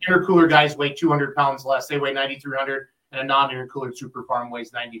 Intercooler guys weigh 200 pounds less. They weigh 9,300, and a non-intercooler super farm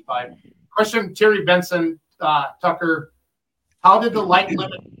weighs 95. Question, Terry Benson, Tucker, how did the light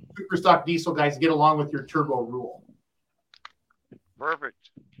limit super stock diesel guys get along with your turbo rule?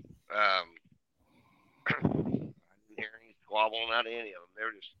 Perfect. I didn't hear any squabbling out of any of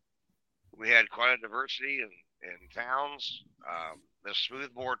them. We had quite a diversity in towns. The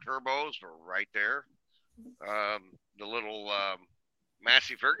smoothbore turbos were right there. The little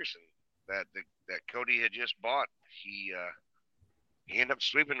Massey Ferguson that Cody had just bought, he ended up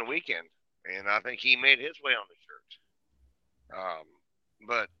sweeping the weekend, and I think he made his way on the shirt.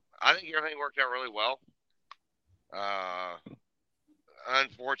 But I think everything worked out really well.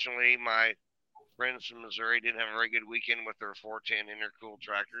 Unfortunately, my friends from Missouri didn't have a very good weekend with their 410 intercooled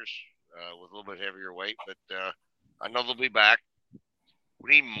tractors with a little bit heavier weight, but I know they'll be back.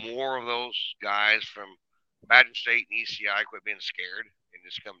 We need more of those guys from Badger State and ECI quit being scared and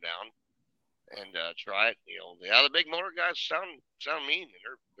just come down and try it. The big motor guys sound mean and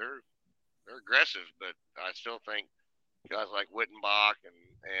they're aggressive, but I still think guys like Wittenbach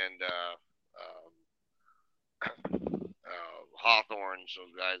and Hawthorne,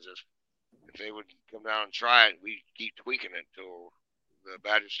 those guys, if they would come down and try it, we keep tweaking it till the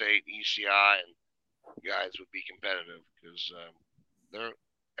Badger State, ECI, and guys would be competitive because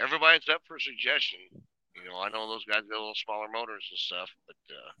everybody's up for a suggestion. I know those guys got a little smaller motors and stuff, but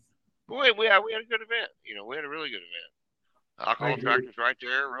we had a good event. We had a really good event. Alcohol tractors right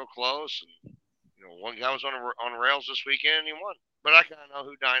there, real close, and one guy was on rails this weekend and he won. But I kind of know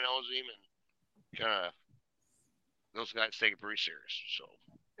who dynos him, and kind of those guys take it pretty serious. So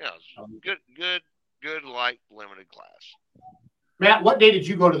yeah, it was good light limited class. Matt, what day did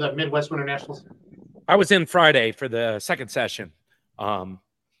you go to the Midwest Winter Nationals? I was in Friday for the second session. I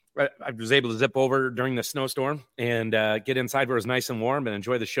was able to zip over during the snowstorm and get inside where it was nice and warm and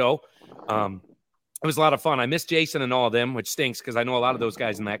enjoy the show. It was a lot of fun. I missed Jason and all of them, which stinks because I know a lot of those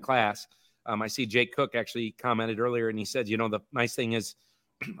guys in that class. I see Jake Cook actually commented earlier, and he said, the nice thing is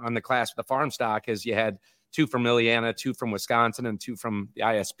on the class with the farm stock is you had 2 from Indiana, 2 from Wisconsin, and 2 from the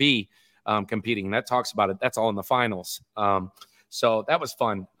ISP competing. And that talks about it. That's all in the finals. So that was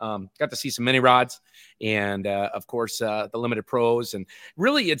fun. Got to see some mini rods and, of course, the limited pros. And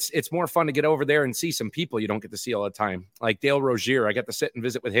really, it's more fun to get over there and see some people you don't get to see all the time. Like Dale Rozier, I got to sit and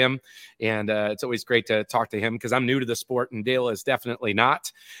visit with him. And it's always great to talk to him because I'm new to the sport and Dale is definitely not.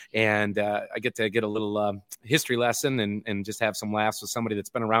 And I get to get a little history lesson and just have some laughs with somebody that's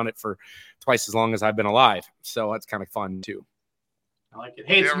been around it for twice as long as I've been alive. So that's kind of fun, too. I like it.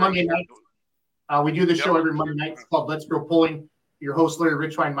 Hey, it's Monday night. We do the show every Monday night. It's called Let's Go Pulling. Your host, Larry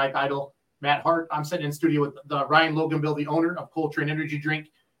Richwine, Mike Idle, Matt Hart. I'm sitting in studio with Ryan Loganbill, the owner of Coltrane Energy Drink.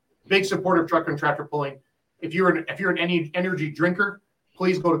 Big supporter of truck and tractor pulling. If you're an energy drinker,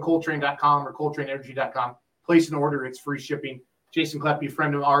 please go to Coltrane.com or ColtraneEnergy.com. Place an order. It's free shipping. Jason Kleppe,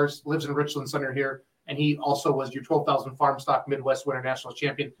 friend of ours, lives in Richland Center here, and he also was your 12,000 farm stock Midwest Winter National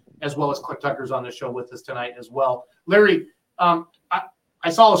champion, as well as Clint Tucker's on the show with us tonight as well. Larry, I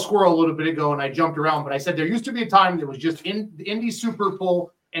saw a squirrel a little bit ago and I jumped around, but I said there used to be a time that was just in the Indy Super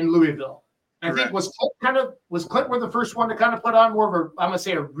Bowl in Louisville. And I think was Clint were the first one to kind of put on more of a, I'm going to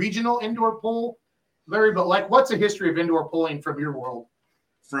say a regional indoor pool, Larry, but what's the history of indoor pulling from your world?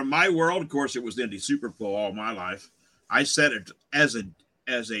 From my world, of course, it was the Indy Super Bowl all my life. I said it as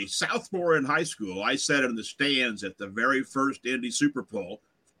a sophomore in high school. I sat in the stands at the very first Indy Super Bowl,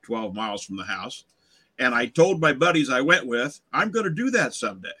 12 miles from the house. And I told my buddies I went with, I'm going to do that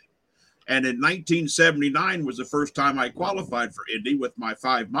someday. And in 1979 was the first time I qualified for Indy with my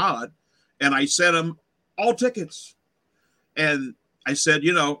 5 mod. And I sent them all tickets. And I said,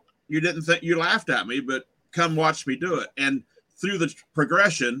 you didn't think, you laughed at me, but come watch me do it. And through the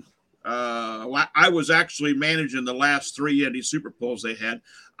progression, I was actually managing the last 3 Indy Super Bowls they had.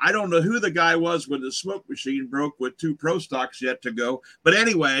 I don't know who the guy was when the smoke machine broke with 2 pro stocks yet to go. But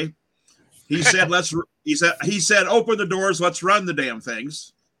anyway, he said, he said, open the doors, let's run the damn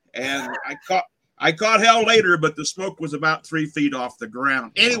things. And I caught hell later, but the smoke was about 3 feet off the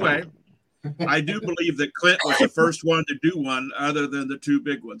ground. Anyway, I do believe that Clint was the first one to do one other than the 2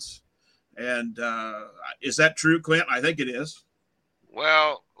 big ones. And is that true, Clint? I think it is.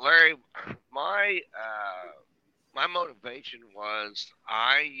 Well, Larry, my motivation was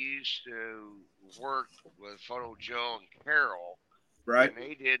I used to work with Photo Joe and Carol, right? And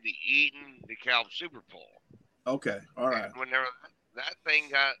they did the Eaton DeKalb Super Bowl. Okay, all right. And whenever that thing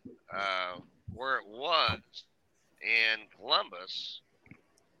got where it was in Columbus,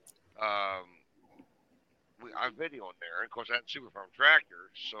 I videoed there. Of course, I had Super Farm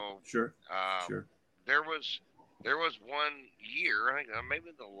tractor, so sure. There was one year, I think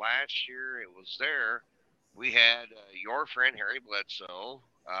maybe the last year it was there. We had your friend Harry Bledsoe,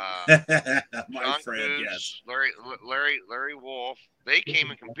 my John friend, Goose, yes, Larry Wolf. They came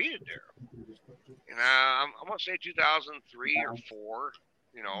and competed there. And I'm gonna say 2003 or 4,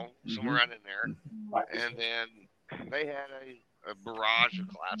 somewhere right in there. And then they had a barrage of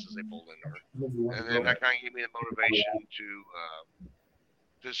classes they pulled in there, and then that kind of gave me the motivation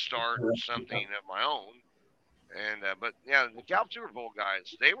to start something of my own. And but yeah, the Cal Super Bowl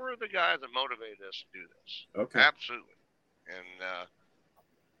guys, they were the guys that motivated us to do this. Okay, absolutely. And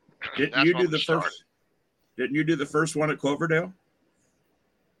didn't you do the first? Didn't you do the first one at Cloverdale?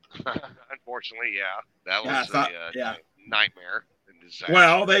 Unfortunately, yeah, that was a nightmare. Disaster.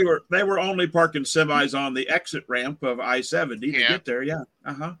 Well, they were only parking semis on the exit ramp of I-70 to get there. Yeah,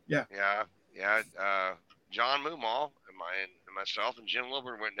 yeah. John Moomaw and myself and Jim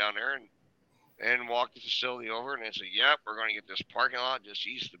Wilburn went down there and walked the facility over, and they said, "Yep, we're going to get this parking lot just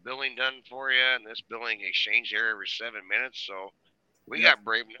east of the building done for you, and this building exchange area every 7 minutes." So we got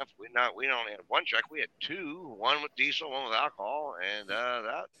brave enough. We only had 1 truck. We had 2, one with diesel, one with alcohol, and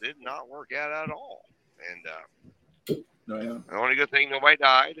that did not work out at all. And the only good thing, nobody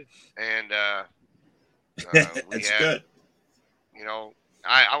died, and that's good.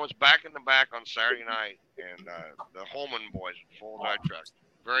 I was back in the back on Saturday night, and the Holman boys, full drive truck,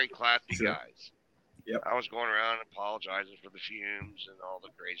 very classy guys. Yep. I was going around apologizing for the fumes and all the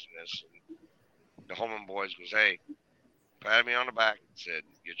craziness, and the Holman boys was, hey, patted me on the back and said,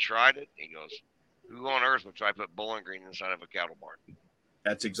 "You tried it?" He goes, "Who on earth would try to put Bowling Green inside of a cattle barn?"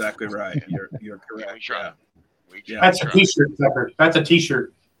 That's exactly right. You're correct. We tried. That's a T-shirt, Tucker. That's a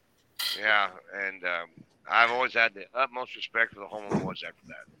T-shirt. Yeah, and I've always had the utmost respect for the Holman boys after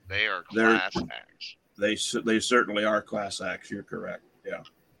that. They are class acts. They certainly are class acts. You're correct. Yeah.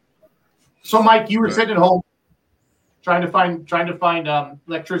 So, Mike, you were sitting at home trying to find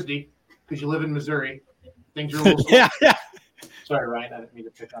electricity because you live in Missouri. Things are a little slow. Yeah. Sorry, Ryan. I didn't mean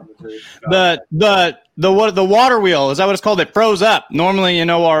to pick on Missouri. The water wheel, is that what it's called? It froze up. Normally,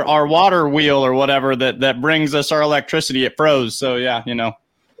 our water wheel or whatever that brings us our electricity, it froze. So yeah,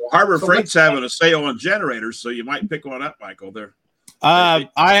 Harbor Freight's having a sale on generators, so you might pick one up, Michael. I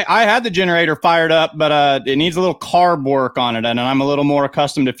had the generator fired up, but it needs a little carb work on it, and I'm a little more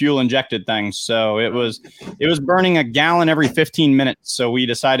accustomed to fuel injected things. So it was burning a gallon every 15 minutes. So we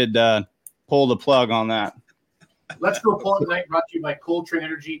decided to pull the plug on that. Let's Go Pulling Tonight brought to you by Coltrane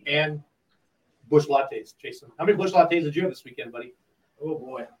Energy and Busch Lattes. Jason, how many Busch Lattes did you have this weekend, buddy? Oh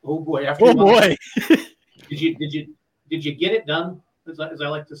boy. Did you get it done? As I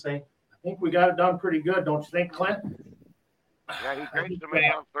like to say, I think we got it done pretty good, don't you think, Clint? Yeah, he drank so many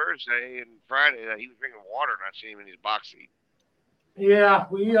on Thursday and Friday that he was drinking water, not seeing him in his box seat. Yeah,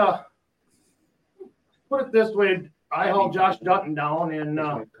 we put it this way. I hauled Josh Dutton down, and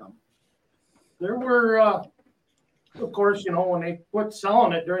there were, of course, when they quit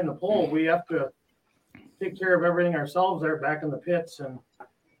selling it during the poll, we have to take care of everything ourselves there back in the pits, and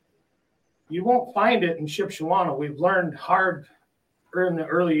you won't find it in Shipshewana. We've learned hard in the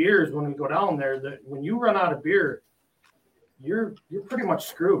early years when we go down there that when you run out of beer, you're pretty much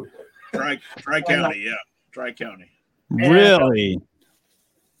screwed. Tri-County, yeah. Tri-County. Really?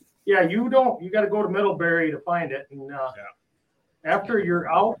 Yeah, you got to go to Middlebury to find it. And after you're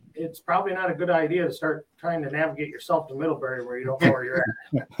out, it's probably not a good idea to start trying to navigate yourself to Middlebury where you don't know where you're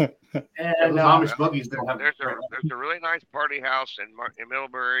at. And Amish buggies don't have. There's a really nice party house in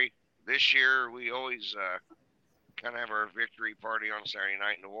Middlebury. This year, we always kind of have our victory party on Saturday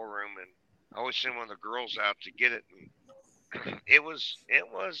night in the war room, and I always send one of the girls out to get it. And it was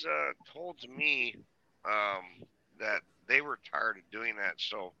told to me that they were tired of doing that.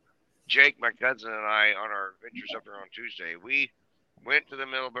 So Jake, my cousin, and I, on our adventures up there on Tuesday, we went to the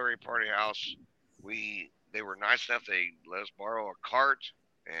Middlebury party house. They were nice enough. They let us borrow a cart.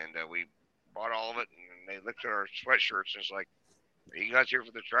 and we bought all of it. And they looked at our sweatshirts, and it's like, "Are you guys here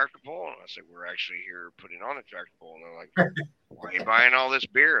for the tractor pull?" And I said, "We're actually here putting on a tractor pull." And they're like, "Why are you buying all this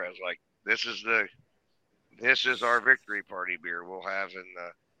beer?" I was like, "This is our victory party beer we'll have in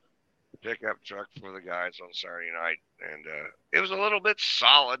the pickup truck for the guys on Saturday night." And it was a little bit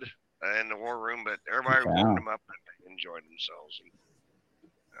solid in the war room, but everybody warmed them up and enjoyed themselves. And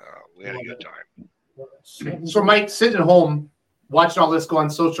we had a good time. So, Mike, sitting at home, watching all this go on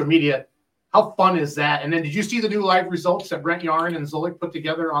social media, how fun is that? And then, did you see the new live results that Brent Yarn and Zolik put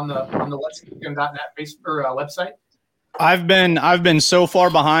together on the whatskicken.net Facebook website? I've been so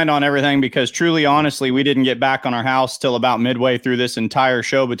far behind on everything because truly, honestly, we didn't get back on our house till about midway through this entire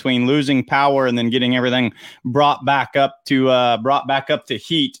show, between losing power and then getting everything brought back up to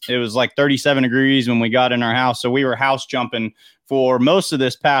heat. It was like 37 degrees when we got in our house. So we were house jumping for most of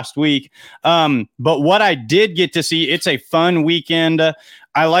this past week. But what I did get to see, it's a fun weekend.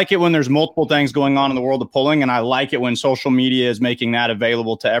 I like it when there's multiple things going on in the world of pulling. And I like it when social media is making that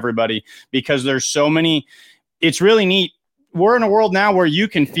available to everybody, because there's so many. It's really neat. We're in a world now where you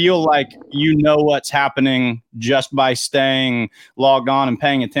can feel like you know what's happening just by staying logged on and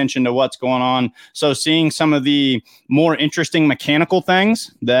paying attention to what's going on. So seeing some of the more interesting mechanical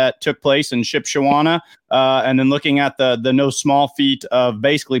things that took place in Shipshewana, and then looking at the no small feat of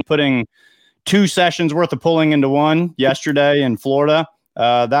basically putting 2 sessions worth of pulling into one yesterday in Florida,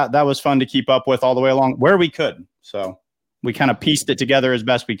 that was fun to keep up with all the way along where we could. So we kind of pieced it together as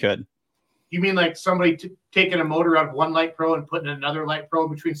best we could. You mean like somebody taking a motor out of one Light Pro and putting another Light Pro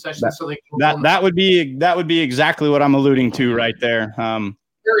between sessions so they can that would be exactly what I'm alluding to right there.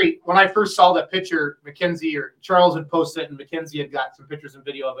 Larry, when I first saw that picture, Mackenzie or Charles had posted it, and Mackenzie had got some pictures and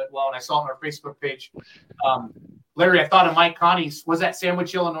video of it. Well, and I saw it on our Facebook page. Larry, I thought of Mike Connie's. Was that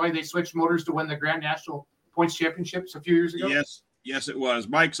Sandwich, Illinois? They switched motors to win the Grand National Points Championships a few years ago. Yes, it was.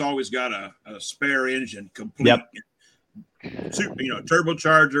 Mike's always got a spare engine complete. Yep.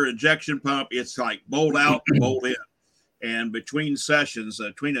 Turbocharger, injection pump. It's like bolt out, bolt in. And between sessions,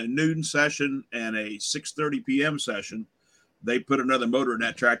 between a noon session and a 6:30 p.m. session, they put another motor in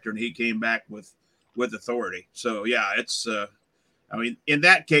that tractor, and he came back with authority. So yeah, it's. In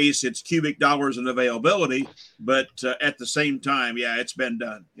that case, it's cubic dollars and availability, but at the same time, yeah, it's been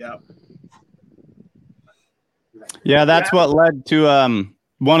done. Yeah. Yeah, that's what led to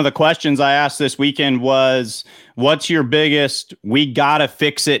one of the questions I asked this weekend was, what's your biggest "we gotta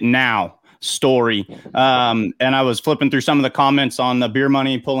fix it now" story? And I was flipping through some of the comments on the Beer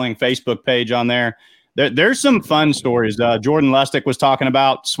Money Pulling Facebook page on there. There's some fun stories. Jordan Lustick was talking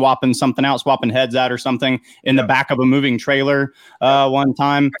about swapping heads out or something in the back of a moving trailer one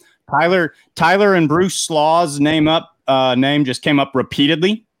time. Tyler and Bruce Slaw's name just came up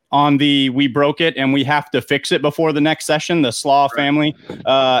repeatedly on the "we broke it and we have to fix it before the next session." The Slaw family,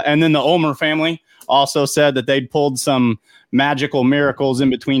 and then the Ulmer family also said that they'd pulled some magical miracles in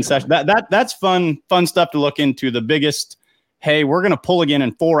between sessions. That's fun stuff to look into. The biggest, hey, we're gonna pull again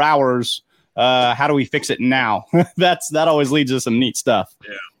in 4 hours. How do we fix it now? that always leads to some neat stuff.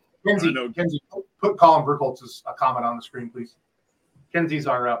 Yeah. Kenzie, put Colin Burkholtz's comment on the screen, please. Kenzie's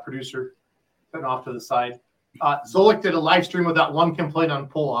our producer, putting off to the side. Zolik did a live stream without one complaint on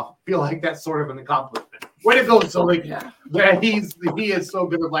pull-off. I feel like that's sort of an accomplishment. Way to go, Zolik. Yeah, he is so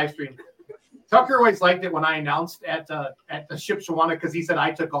good at live stream. Tucker always liked it when I announced at the Shipshewana, because he said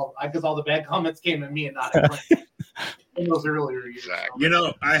because all the bad comments came to me and not at in those earlier years.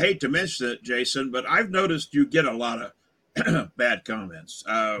 I hate to mention it, Jason, but I've noticed you get a lot of bad comments.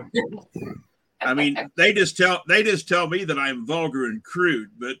 They just tell me that I'm vulgar and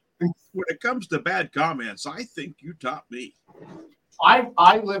crude, but when it comes to bad comments, I think you top me.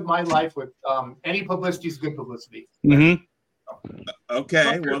 I live my life with any publicity is good publicity. Mm-hmm.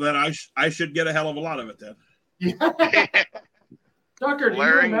 Okay, well then I should get a hell of a lot of it then. Yeah. Tucker,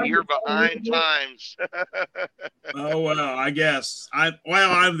 Larry, you're behind times. Oh well, I guess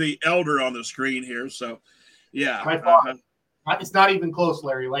I'm the elder on the screen here, so yeah. It's not even close,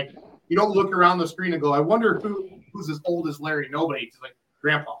 Larry. Like, you don't look around the screen and go, "I wonder who's as old as Larry." Nobody. It's like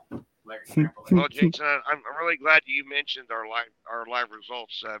Grandpa. Larry. Well, Jason, I'm really glad you mentioned our live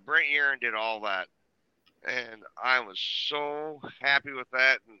results. Brent Aaron did all that, and I was so happy with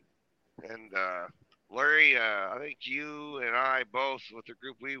that. And Larry, I think you and I both, with the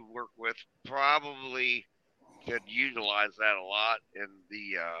group we work with, probably could utilize that a lot in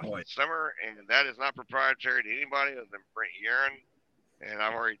the summer. And that is not proprietary to anybody other than Brent Aaron. And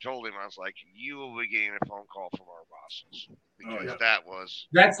I've already told him, I was like, you will be getting a phone call from our bosses. Because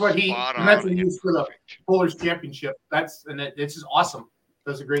that's what he used for the Pullers Championship. It's just awesome.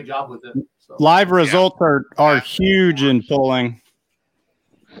 Does a great job with it. So. Live results are huge in pulling.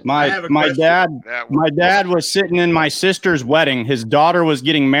 My dad was sitting in my sister's wedding. His daughter was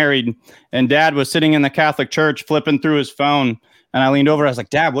getting married, and Dad was sitting in the Catholic church flipping through his phone. And I leaned over. I was like,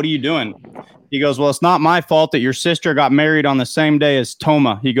 Dad, what are you doing? He goes, well, it's not my fault that your sister got married on the same day as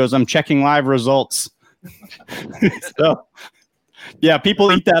Toma. He goes, I'm checking live results. So, yeah,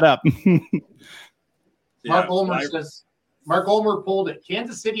 people eat that up. Mark Ulmer pulled at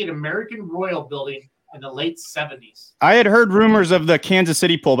Kansas City at American Royal Building in the late 70s. I had heard rumors of the Kansas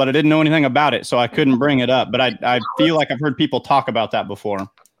City pull, but I didn't know anything about it, so I couldn't bring it up. But I feel like I've heard people talk about that before.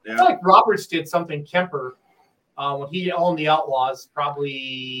 Yeah. I feel like Roberts did something Kemper when he owned the Outlaws,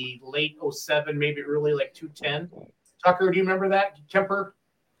 probably late 07, maybe early like 210. Tucker, do you remember that, Kemper?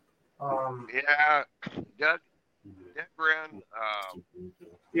 Yeah, Doug ran.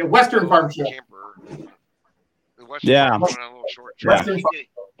 Western Farm Show. Kemper. Yeah.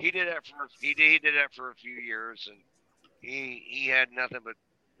 He did that for he did that for a few years, and he had nothing but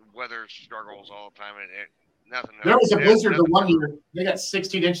weather struggles all the time, and nothing. There was a blizzard the one year. They got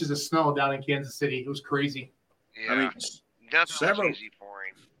 16 inches of snow down in Kansas City. It was crazy. Yeah, I mean, nothing was easy for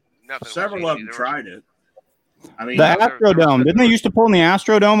him. Several of them tried it. I mean, the Astrodome. Didn't they used to pull in the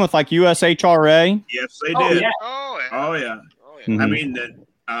Astrodome with like USHRA? Yes, they did. Yeah. Oh yeah. Mm-hmm. I mean,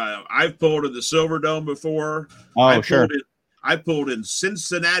 I've pulled in the Silver Dome before. Sure. I pulled in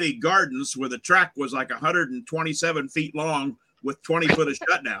Cincinnati Gardens where the track was like 127 feet long with 20 foot of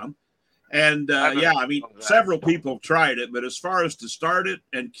shutdown. And I mean, several people tried it, but as far as to start it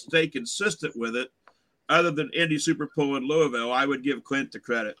and stay consistent with it, other than Indy Super Pull in Louisville, I would give Clint the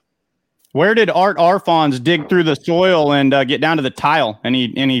credit. Where did Art Arfons dig through the soil and get down to the tile? And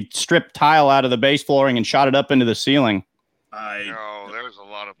he stripped tile out of the base flooring and shot it up into the ceiling. No, there's a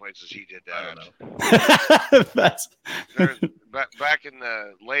lot of places he did that. Back in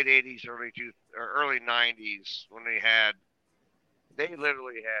the late 80s, early 90s, when they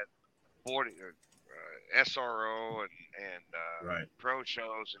literally had 40 SRO and pro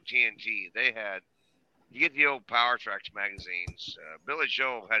shows and TNT. They had, you get the old Power Tracks magazines. Billy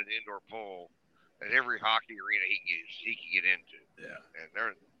Joe had an indoor pole at every hockey arena he could get into. Yeah,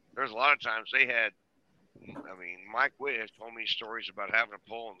 and there's a lot of times they had. I mean, Mike Witt has told me stories about having a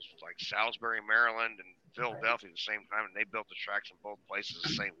pole in like Salisbury, Maryland, and Philadelphia at the same time, and they built the tracks in both places the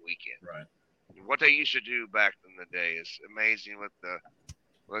same weekend. Right. What they used to do back in the day is amazing with the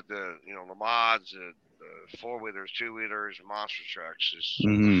the mods, the four wheelers, two wheelers, monster trucks is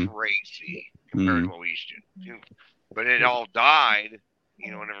crazy compared to what we used to do. But it all died,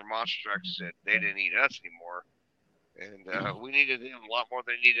 whenever monster trucks said they didn't need us anymore, and we needed them a lot more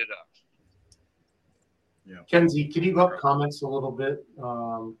than they needed us. Yeah. Kenzie, can you go up comments a little bit?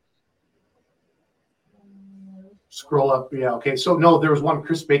 Scroll up. Yeah. Okay. So no, there was one.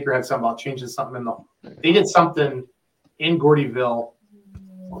 Chris Baker had something about changing something they did something in Gordyville.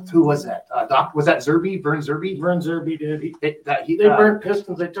 Who was that? Was that Zerby? Vern Zerby? Vern Zerby did. They burnt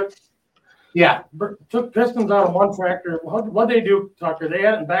pistons. They took pistons out of one tractor. What they do, Tucker? They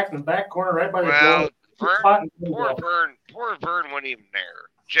had it back in the back corner, right by the door. Poor Vern wasn't even there.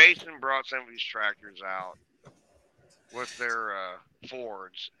 Jason brought some of these tractors out with their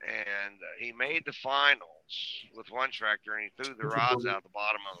Fords, and he made the finals with one tractor, and he threw the rods out the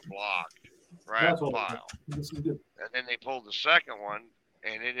bottom of the block right at the pile. And then they pulled the second one,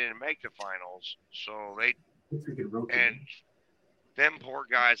 and it didn't make the finals. So and them poor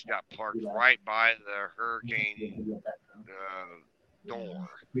guys got parked right by the hurricane door.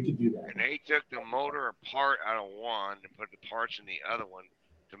 We could do that. And they took the motor apart out of one and put the parts in the other one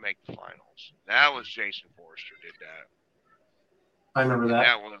to make the finals. That was Jason Forrester did that. I remember that.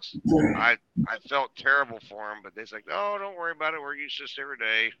 That was I felt terrible for him, but they're like, "Oh, don't worry about it. We're used to this every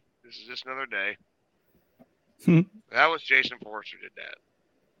day. This is just another day." That was Jason Forrester did that.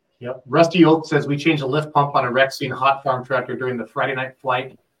 Yep. Rusty Oak says we changed a lift pump on a Rexine hot farm tractor during the Friday night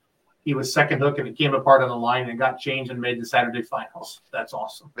flight. He was second hook and it came apart on the line and got changed and made the Saturday finals. That's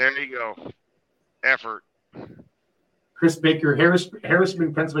awesome. There you go. Effort. Chris Baker,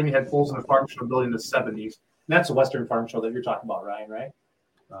 Harrisburg, Pennsylvania had poles in the farm show building in the 70s. And that's a Western farm show that you're talking about, Ryan, right?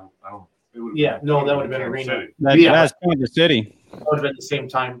 I don't. Yeah, no, that would have been Arena. That's Kansas City. That would have been the same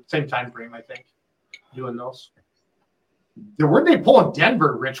time frame, I think, doing those. Where'd they pull in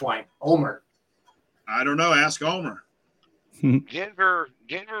Denver, Rich Wine? Omer. I don't know. Ask Omer. Denver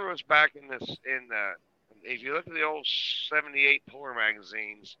was back in this. If you look at the old '78 Polar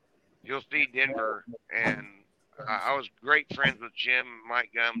magazines, you'll see Denver. And I was great friends with Jim,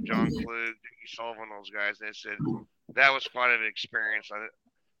 Mike Gum, John Klug, Dickie Sullivan, those guys. They said that was quite an experience.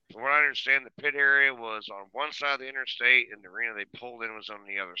 From what I understand, the pit area was on one side of the interstate, and the arena they pulled in was on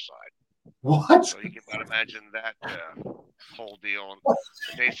the other side. What? So you can imagine that whole deal.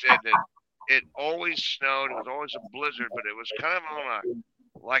 And they said that it always snowed. It was always a blizzard, but it was kind of on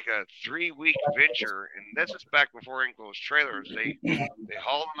a 3-week venture. And this is back before enclosed trailers. They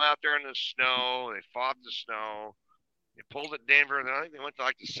hauled them out there in the snow. They fought the snow. They pulled at Denver. And then I think they went to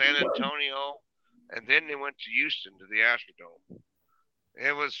to San Antonio, and then they went to Houston to the Astrodome.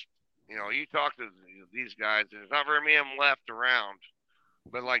 It was, you talk to these guys. There's not very many of them left around.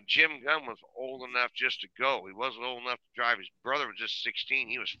 But Jim Gunn was old enough just to go. He wasn't old enough to drive. His brother was just 16.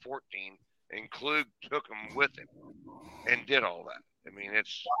 He was 14. And Klug took him with him and did all that. I mean,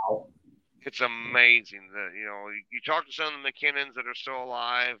 it's amazing that, you talk to some of the McKinnons that are still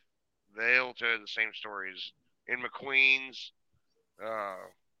alive, they'll tell you the same stories. In McQueen's,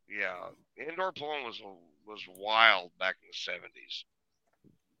 indoor pulling was wild back in the 70s.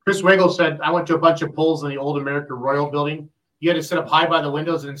 Chris Wagel said, I went to a bunch of pulls in the old American Royal building. You had to sit up high by the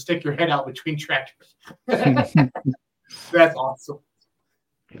windows and stick your head out between tractors. That's awesome.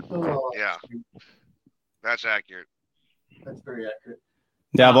 Oh. Yeah, that's accurate. That's very accurate.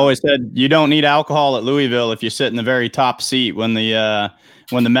 Yeah, I've always said you don't need alcohol at Louisville if you sit in the very top seat when the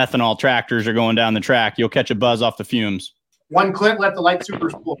methanol tractors are going down the track. You'll catch a buzz off the fumes. One Clint let the light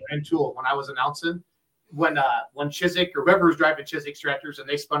supers pull and tool when I was announcing when Chiswick or whoever was driving Chiswick's tractors and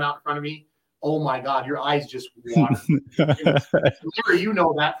they spun out in front of me. Oh my God, your eyes just watered. You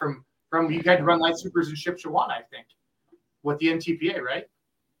know that from you had to run light supers in Shipshewana, I think, with the NTPA, right?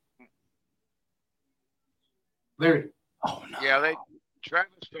 Larry. Oh no. Yeah, Travis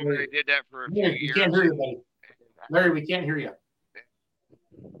told me they did that for a few years. We can't hear you, buddy. Larry, we can't hear you.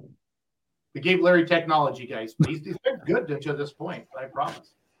 We gave Larry technology, guys, but he's been good to this point. I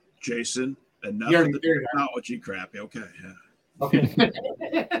promise. Jason, enough of the technology crap. Okay. Yeah. Okay.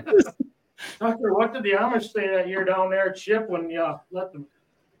 Tucker, what did the Amish say that year down there at Ship when you let the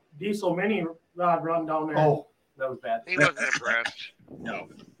diesel mini rod run down there? Oh, that was bad. He wasn't impressed. No.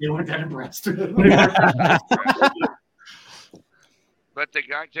 They weren't that impressed. But the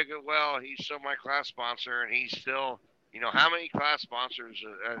guy took it well. He's still my class sponsor, and he's still, how many class sponsors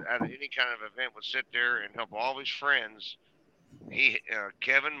at any kind of event would sit there and help all his friends?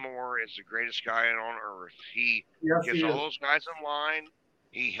 Kevin Moore is the greatest guy on earth. He gets all those guys in line.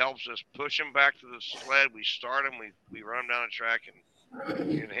 He helps us push them back to the sled. We start them. We run them down the track, and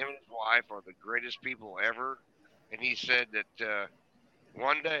him and his wife are the greatest people ever. And he said that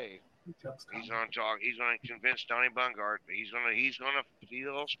one day he's going to talk. He's going to convince Donnie Bungart that he's going to be a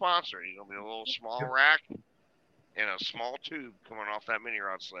little sponsor. He's going to be a little small rack and a small tube coming off that mini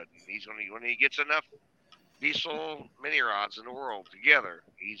rod sled. And he's going to, when he gets enough diesel mini rods in the world together,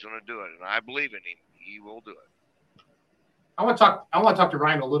 he's going to do it. And I believe in him. He will do it. I want to talk to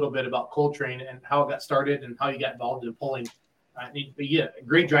Ryan a little bit about Coltrane and how it got started and how you got involved in pulling. But yeah,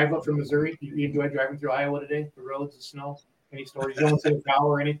 great drive up from Missouri. You enjoyed driving through Iowa today? The roads, the snow. Any stories? You almost hit a cow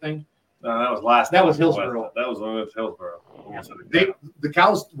or anything? No, that was last. That was Hillsboro. That was when we went to Hillsboro. Yeah. The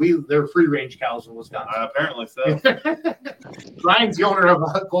cows, they're free range cows in Wisconsin. Apparently so. Ryan's the owner of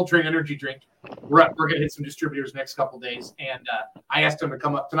a Coltrane energy drink. We're going to hit some distributors next couple of days, and I asked him to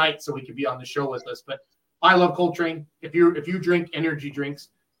come up tonight so he could be on the show with us. But I love Coltrane. If you drink energy drinks,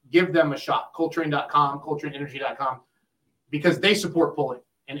 give them a shot. Coltrane.com, ColtraneEnergy.com, because they support pulling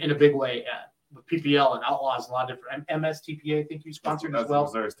in a big way. With PPL and Outlaws, a lot of different MSTPA, I think you sponsored as well.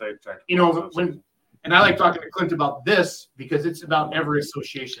 Missouri State Track. And I like talking to Clint about this because it's about every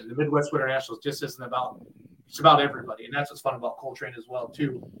association. The Midwest Winter Nationals just isn't about, it's about everybody. And that's what's fun about Coltrane as well,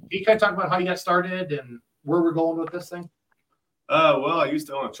 too. Can you kind of talk about how you got started and where we're going with this thing? Well, I used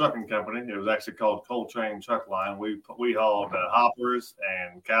to own a trucking company. It was actually called Coltrane Truck Line. We hauled hoppers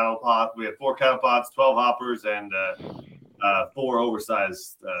and cattle pots. We had 4 cattle pots, 12 hoppers, and 4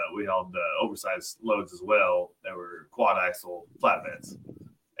 oversized. We hauled oversized loads as well. They were quad axle flatbeds,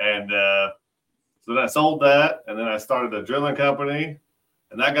 and so then I sold that, and then I started a drilling company,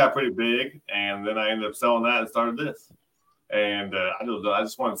 and that got pretty big. And then I ended up selling that and started this. And I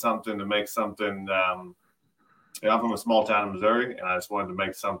just wanted something to make something. I'm from a small town in Missouri, and I just wanted to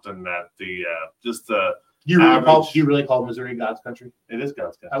make something that you really call Missouri God's country? It is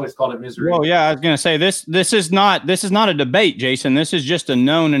God's country. I always called it Missouri. Well, yeah, I was going to say this is not a debate, Jason. This is just a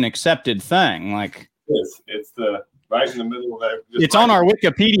known and accepted thing. Like it's the right in the middle of that. It's on our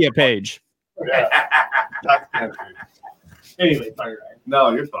Wikipedia page. Yeah. Anyway, sorry, Ryan. No,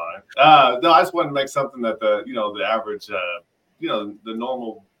 you're fine. No, I just wanted to make something that the average, the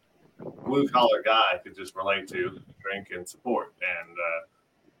normal blue collar guy could just relate to, drink, and support. And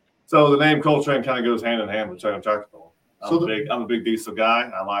so the name Coltrane kind of goes hand in hand with truck and tractor pulling. I'm a big diesel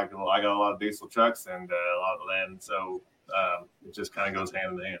guy. I got a lot of diesel trucks and a lot of land. So it just kind of goes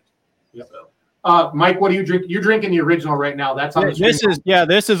hand in hand. Yep. So Mike, what do you drink? You're drinking the original right now. That's on the screen.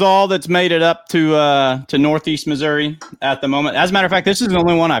 This is all that's made it up to Northeast Missouri at the moment. As a matter of fact, this is the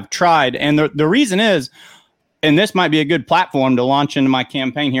only one I've tried, and the reason is, and this might be a good platform to launch into my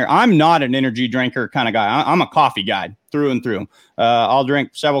campaign here. I'm not an energy drinker kind of guy. I'm a coffee guy through and through. I'll drink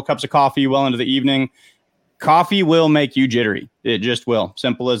several cups of coffee well into the evening. Coffee will make you jittery. It just will.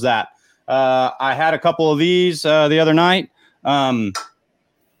 Simple as that. I had a couple of these the other night.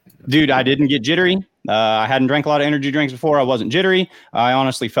 Dude, I didn't get jittery. I hadn't drank a lot of energy drinks before. I wasn't jittery. I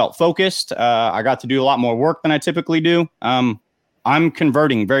honestly felt focused. I got to do a lot more work than I typically do. I'm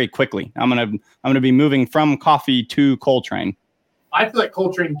converting very quickly. I'm gonna be moving from coffee to Coltrane. I feel like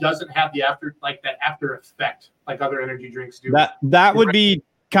Coltrane doesn't have the after effect like other energy drinks do. That would be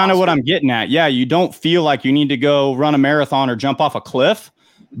kind of what I'm getting at. Yeah, you don't feel like you need to go run a marathon or jump off a cliff.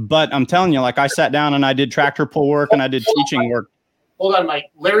 But I'm telling you, like I sat down and I did tractor pull work and I did teaching work. Hold on,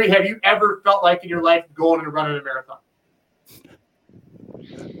 Mike. Larry, have you ever felt like in your life going and running a marathon?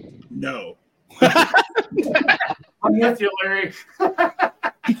 No. I'm with you, Larry.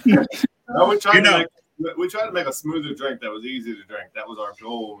 No, we tried to make a smoother drink that was easy to drink. That was our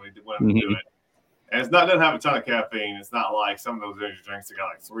goal when we went to do it. And it doesn't have a ton of caffeine. It's not like some of those energy drinks that got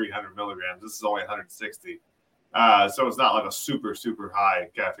like 300 milligrams. This is only 160. So it's not like a super, super high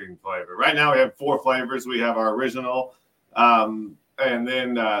caffeine flavor. Right now we have 4 flavors. We have our original, and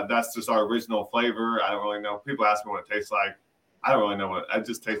then that's just our original flavor. I don't really know. People ask me what it tastes like. I don't really know what it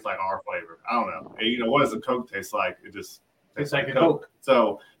just tastes like. Our flavor. I don't know. And, what does a Coke taste like? It just tastes like a Coke.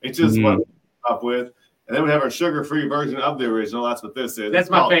 So it's just what we're up with. And then we have our sugar-free version of the original. That's what this is. That's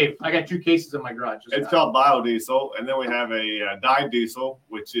my fave. I got 2 cases in my garage. It's called biodiesel. And then we have a dyed diesel,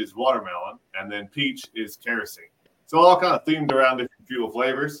 which is watermelon. And then peach is kerosene. So all kind of themed around different fuel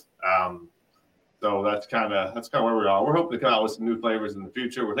flavors. So that's kind of where we are. We're hoping to come out with some new flavors in the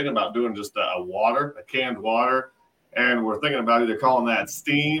future. We're thinking about doing just a canned water. And we're thinking about either calling that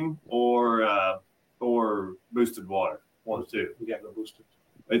steam or boosted water. One or two. We got to go boosted.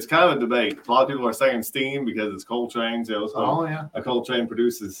 It's kind of a debate. A lot of people are saying steam because it's Coltrane. So a Coltrane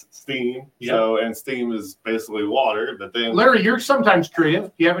produces steam. Yep. So, and steam is basically water. But then, Larry, you're sometimes creative.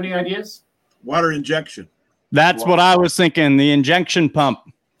 Do you have any ideas? Water injection. That's what I was thinking. The injection pump.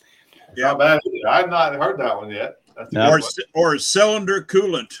 Yeah, bad. I've not heard that one yet. Or cylinder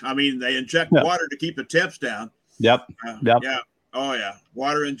coolant. I mean, they inject water to keep the temps down. Yep. Yeah. Oh yeah.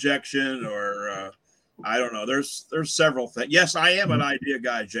 Water injection or I don't know. There's several things. Yes, I am an idea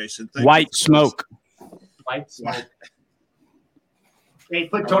guy, Jason. White smoke. White smoke. Hey,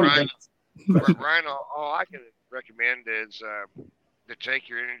 put Tony. Ryan, all I can recommend is to take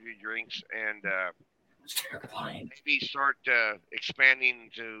your energy drinks and maybe start expanding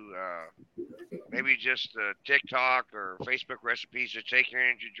to maybe just TikTok or Facebook recipes to take your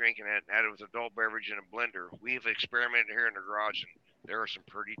energy drink and add it with adult beverage in a blender. We've experimented here in the garage, and there are some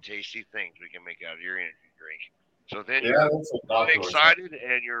pretty tasty things we can make out of your energy drink. So then you're really excited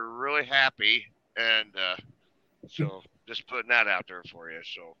and you're really happy, and so just putting that out there for you.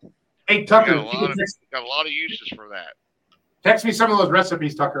 So hey, Tucker, got a lot of uses for that. Text me some of those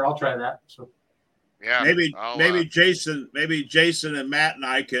recipes, Tucker. I'll try that. So. Yeah, maybe Jason and Matt and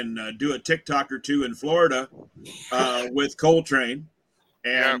I can do a TikTok or 2 in Florida with Coltrane,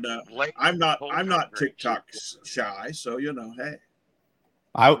 and I'm not TikTok shy, so hey.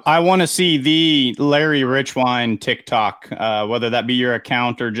 I want to see the Larry Richwine TikTok, whether that be your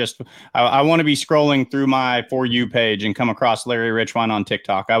account or just I want to be scrolling through my For You page and come across Larry Richwine on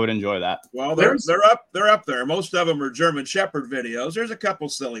TikTok. I would enjoy that. Well, they're up there. Most of them are German Shepherd videos. There's a couple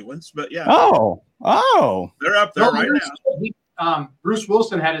silly ones, but yeah. Oh, they're up there right now. Bruce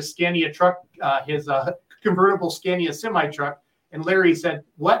Wilson had his Scania truck, his convertible Scania semi truck, and Larry said,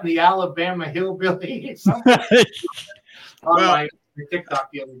 "What in the Alabama hillbilly?" On my TikTok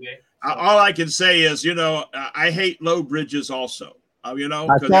the other day. All I can say is, I hate low bridges also. I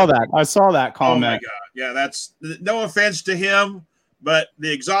saw that comment. Oh my God. Yeah, that's no offense to him, but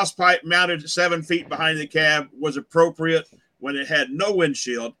the exhaust pipe mounted 7 feet behind the cab was appropriate when it had no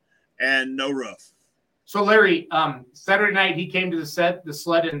windshield and no roof. So Larry, Saturday night he came to the sled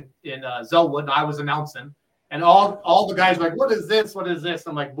in Zellwood, and I was announcing, and all the guys were like, "What is this? What is this?"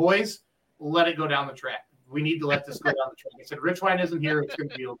 I'm like, "Boys, let it go down the track. We need to let this go down the track." I said, "Richwine isn't here. It's going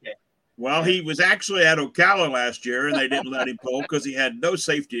to be okay." Well, he was actually at Ocala last year, and they didn't let him pull because he had no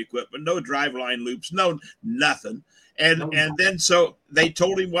safety equipment, no driveline loops, no nothing. And then so they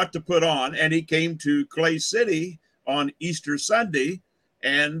told him what to put on, and he came to Clay City on Easter Sunday,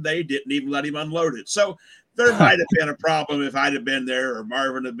 and they didn't even let him unload it. So there might have been a problem if I'd have been there, or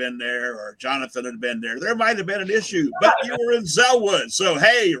Marvin had been there, or Jonathan had been there. There might have been an issue, but you were in Zellwood, so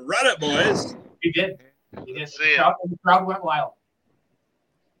hey, run it, boys. We did. We did. That's it. The crowd went wild.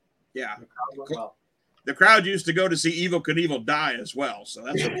 Yeah. The crowd went wild. The crowd used to go to see Evel Knievel die as well. So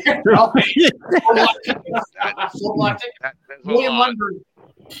that's okay.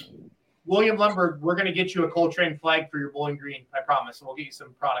 William Lundberg, we're going to get you a Coltrane flag for your Bowling Green. I promise. And we'll get you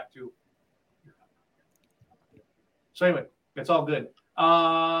some product too. So anyway, it's all good.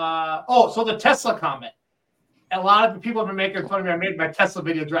 So the Tesla comment. A lot of people have been making fun of me. I made my Tesla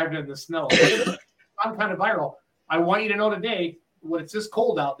video driving in the snow. I'm kind of viral. I want you to know today, when it's this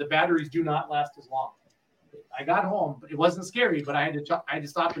cold out, the batteries do not last as long. I got home, but it wasn't scary, but I had to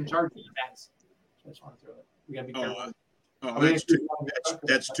stop and charge the bats. So I just want to throw it. We got to be careful.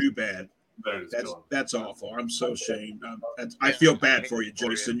 That's too bad. That's awful. I'm so ashamed. I feel bad for you,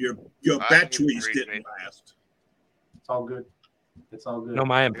 Jason. Your batteries didn't last. It's all good. It's all good. No,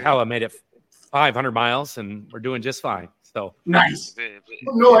 my Impala made it 500 miles, and we're doing just fine. So nice.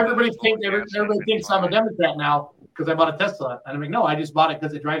 No, everybody thinks I'm a Democrat now because I bought a Tesla, and I'm like, no, I just bought it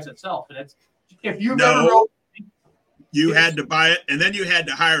because it drives itself, and it's if you never know. You had to buy it, and then you had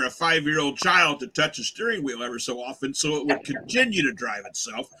to hire a 5-year-old child to touch the steering wheel every so often so it would continue to drive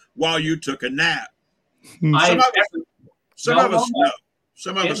itself while you took a nap. Some of us know.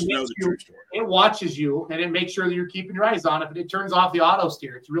 Some of us know the true story. It watches you, and it makes sure that you're keeping your eyes on it, but it turns off the auto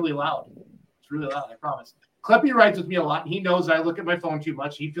steer. It's really loud. It's really loud, I promise. Kleppe rides with me a lot, and he knows I look at my phone too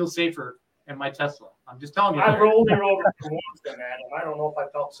much. He feels safer in my Tesla. I'm just telling you. I rolled her over for once, Adam. I don't know if I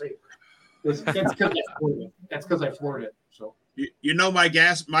felt safer. That's because I floored it. So you know my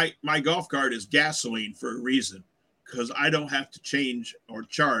golf cart is gasoline for a reason because I don't have to change or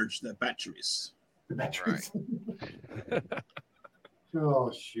charge the batteries. The batteries. Right.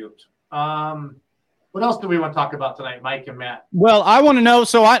 Oh shoot. What else do we want to talk about tonight, Mike and Matt? Well, I want to know.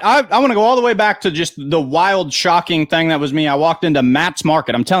 So I want to go all the way back to just the wild, shocking thing that was me. I walked into Matt's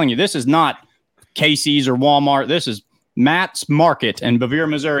Market. I'm telling you, this is not Casey's or Walmart. This is Matt's Market in Bevier,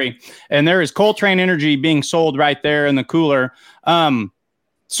 Missouri, and there is Coltrane Energy being sold right there in the cooler.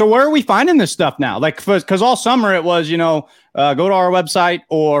 So where are we finding this stuff now? Like, because all summer it was, go to our website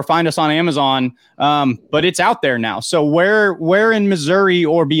or find us on Amazon, but it's out there now. So where in Missouri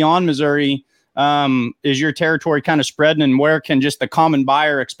or beyond Missouri is your territory kind of spreading, and where can just the common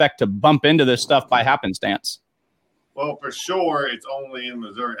buyer expect to bump into this stuff by happenstance? Well, for sure, it's only in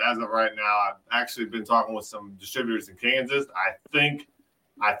Missouri as of right now. I've actually been talking with some distributors in Kansas. I think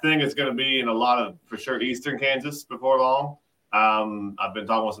it's going to be in a lot of, for sure, eastern Kansas before long. I've been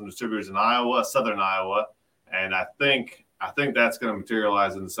talking with some distributors in Iowa, southern Iowa, and I think that's going to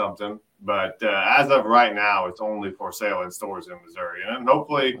materialize into something. But as of right now, it's only for sale in stores in Missouri. And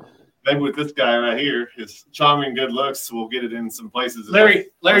hopefully, maybe with this guy right here, his charming good looks, we'll get it in some places. Larry,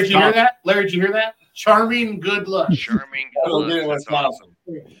 did you hear that? Larry, did you hear that? Charming good looks. Charming good looks. That's awesome.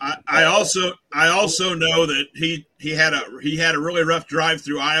 I also know that he had a really rough drive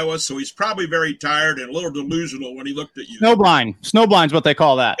through Iowa, so he's probably very tired and a little delusional when he looked at you. Snowblind's what they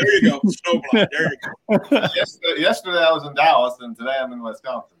call that. There you go, snowblind. There you go. Yesterday I was in Dallas, and today I'm in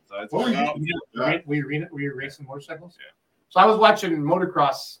Wisconsin. So it's were you racing motorcycles? Yeah. So I was watching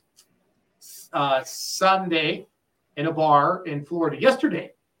motocross Sunday in a bar in Florida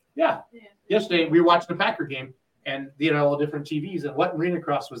yesterday. Yeah. Yesterday we watched the Packer game, and all different TVs, and what arena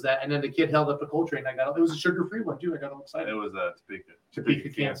cross was that? And then the kid held up a Coltrane. It was a sugar-free one too. I got all excited. It was Topeka,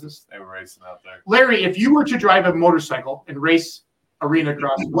 Kansas. They were racing out there. Larry, if you were to drive a motorcycle and race arena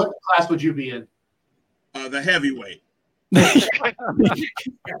cross, what class would you be in? The heavyweight.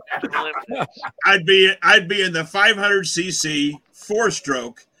 I'd be in the 500cc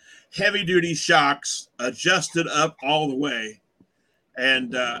 4-stroke heavy-duty shocks, adjusted up all the way.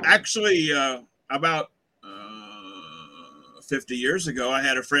 And actually, about 50 years ago, I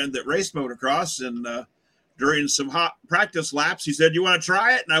had a friend that raced motocross, and during some hot practice laps, he said, "You want to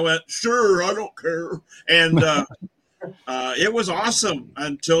try it?" And I went, "Sure, I don't care." And it was awesome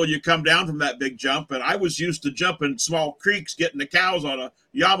until you come down from that big jump. And I was used to jumping small creeks, getting the cows on a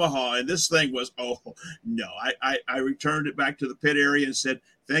Yamaha, and this thing was, oh no! I returned it back to the pit area and said,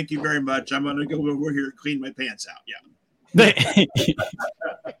 "Thank you very much. I'm going to go over here and clean my pants out." Yeah.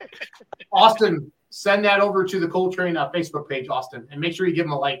 Austin, send that over to the Coltrane Facebook page, Austin, and make sure you give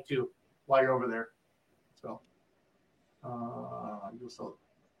them a like too while you're over there. So,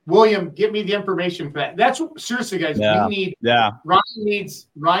 William, get me the information for that. That's seriously, guys. Yeah. We need. Yeah.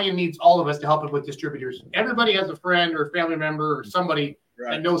 Ryan needs all of us to help him with distributors. Everybody has a friend or a family member or somebody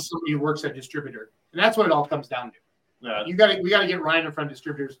that knows somebody who works at a distributor, and that's what it all comes down to. Yeah. We got to get Ryan in front of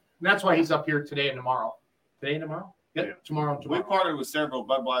distributors, and that's why he's up here today and tomorrow. Today and tomorrow. Yep, yeah. Tomorrow. We partnered with several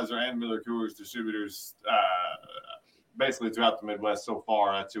Budweiser and Miller Coors distributors basically throughout the Midwest so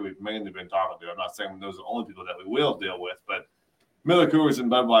far, that's who we've mainly been talking to. I'm not saying those are the only people that we will deal with, but Miller Coors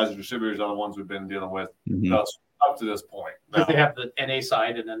and Budweiser distributors are the ones we've been dealing with up to this point. Because they have the NA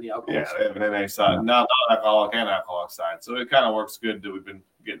side and then the alcohol Yeah, side. they have an NA side, not alcoholic and alcoholic side. So it kind of works good that we've been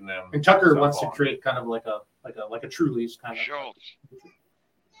getting them. And Tucker wants to create kind of like a Truly's kind of. Schultz.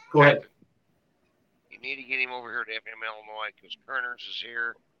 Go ahead. You need to get him over here to FM Illinois because Kerner's is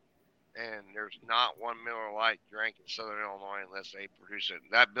here, and there's not one Miller Lite drank in Southern Illinois unless they produce it.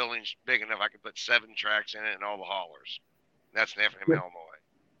 That building's big enough I could put 7 tracks in it and all the haulers. That's in FM Illinois.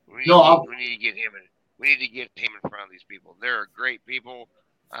 We need to get him in. We need to get him in front of these people. They're great people.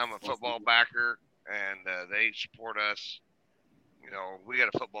 I'm a football backer, and they support us. You know, we got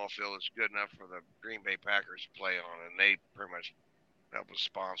a football field that's good enough for the Green Bay Packers to play on, and they pretty much help us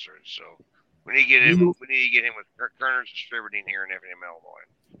sponsor it. So we need to get him. We need to get him with Kerner's distributing here in FM Illinois.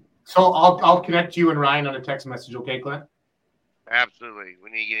 So I'll connect you and Ryan on a text message, okay, Clint? Absolutely, we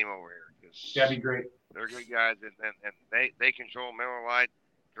need to get him over here because that'd be great. They're good guys, and they control Miller Lite,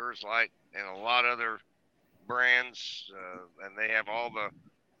 Coors Light, and a lot of other brands, and they have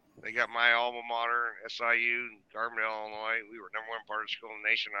they got my alma mater, SIU, in Carbondale, Illinois. We were #1 part of the school in the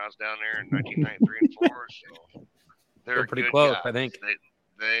nation. I was down there in 1993 and 4. So they're pretty good close, guys. I think.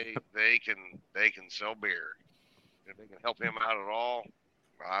 They can sell beer. If they can help him out at all,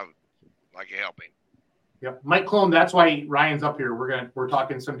 I would like to help him. Yep, Mike Clone. That's why Ryan's up here. We're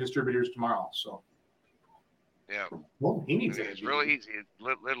talking some distributors tomorrow. So yeah, well, he needs it. It's really easy. It's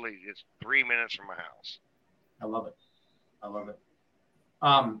literally 3 minutes from my house. I love it.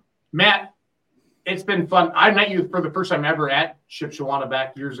 Matt, it's been fun. I met you for the first time ever at Shipshewana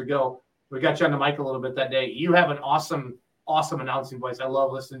back years ago. We got you on the mic a little bit that day. You have an awesome announcing voice. I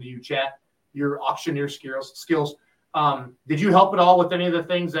love listening to you chat. Your auctioneer skills. Did you help at all with any of the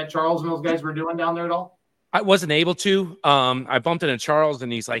things that Charles and those guys were doing down there at all? I wasn't able to. I bumped into Charles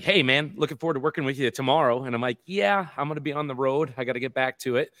and he's like, "Hey man, looking forward to working with you tomorrow." And I'm like, "Yeah, I'm going to be on the road. I got to get back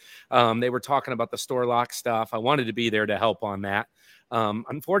to it." They were talking about the store lock stuff. I wanted to be there to help on that.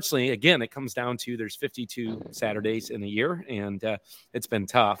 Unfortunately, again, it comes down to there's 52 Saturdays in a year, and it's been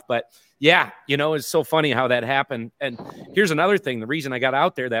tough. But yeah, it's so funny how that happened. And here's another thing. The reason I got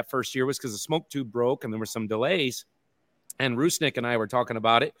out there that first year was because the smoke tube broke and there were some delays. And Rusnick and I were talking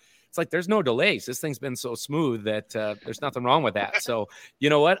about it. It's like there's no delays. This thing's been so smooth that there's nothing wrong with that. So you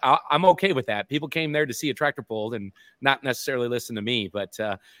know what? I'm okay with that. People came there to see a tractor pulled and not necessarily listen to me. But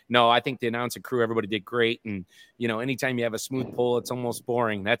no, I think the announcing crew, everybody did great. And, anytime you have a smooth pull, it's almost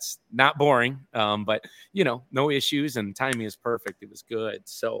boring. That's not boring. But, no issues and timing is perfect. It was good.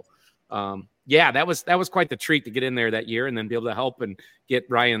 So, yeah, that was quite the treat to get in there that year and then be able to help and get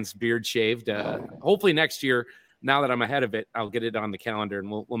Ryan's beard shaved. Hopefully next year, now that I'm ahead of it, I'll get it on the calendar and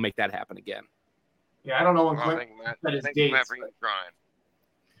we'll make that happen again. Yeah, I don't know when Clint that is dates.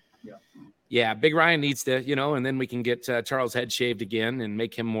 Yeah, Big Ryan needs to, and then we can get Charles' head shaved again and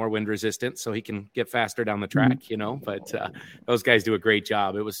make him more wind resistant so he can get faster down the track, But those guys do a great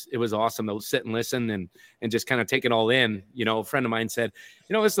job. It was awesome to sit and listen and just kind of take it all in. A friend of mine said,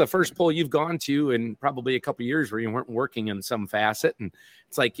 this is the first pull you've gone to in probably a couple of years where you weren't working in some facet. And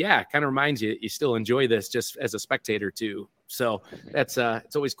it's like, yeah, it kind of reminds you still enjoy this just as a spectator too. So that's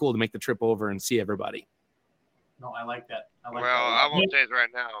it's always cool to make the trip over and see everybody. No, I like that. I won't say it right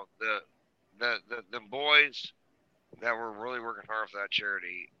now. The boys that were really working hard for that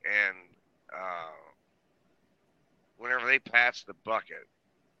charity, and whenever they passed the bucket,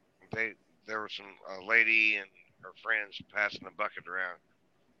 there was a lady and her friends passing the bucket around,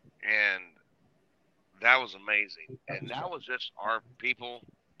 and that was amazing. And that was just our people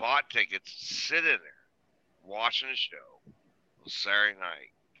bought tickets, sitting there watching the show. It was Saturday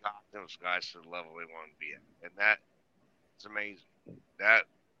night. Got those guys to the level they wanted to be at, and that's amazing. That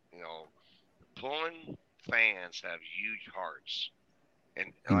Pulling fans have huge hearts.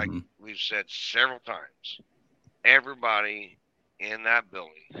 And like we've said several times, everybody in that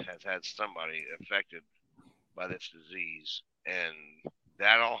building has had somebody affected by this disease. And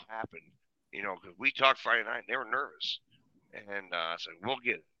that all happened, because we talked Friday night and they were nervous. And I said, we'll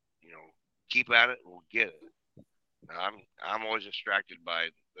get it. Keep at it. We'll get it. I'm always distracted by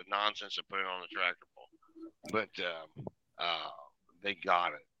the nonsense of putting on the tractor pull. But they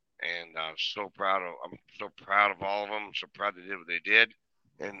got it. And I'm so proud of all of them. I'm so proud they did what they did.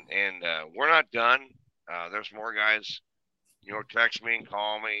 And we're not done. There's more guys, text me and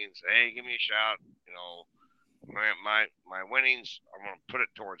call me and say, hey, give me a shout. My winnings, I'm going to put it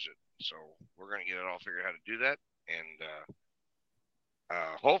towards it. So we're going to get it all figured out how to do that. And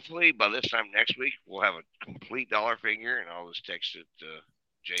hopefully by this time next week, we'll have a complete dollar figure, and I'll just text it to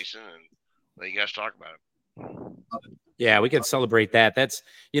Jason and let you guys talk about it. Yeah, we could celebrate that. That's,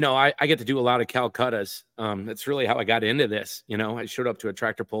 I get to do a lot of Calcuttas. That's really how I got into this. I showed up to a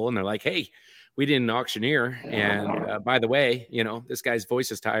tractor pull and they're like, hey, we did an auctioneer. And by the way, this guy's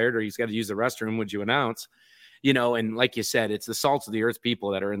voice is tired or he's got to use the restroom. Would you announce? And like you said, it's the salt of the earth people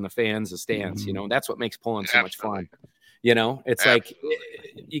that are in the fans, the stands. That's what makes pulling so much fun. It's like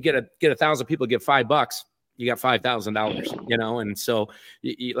you get 1,000 people give $5. You got $5,000, and so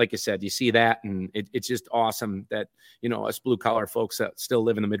like I said, you see that, and it's just awesome that, us blue collar folks that still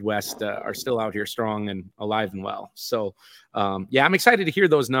live in the Midwest are still out here strong and alive and well. So, yeah, I'm excited to hear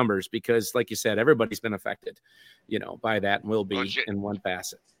those numbers because like you said, everybody's been affected, by that and will be in one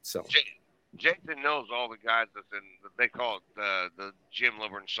facet. So Jason knows all the guys that's they call it the Jim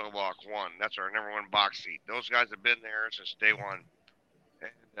Liver and Sobach 1. That's our number 1 box seat. Those guys have been there since day one.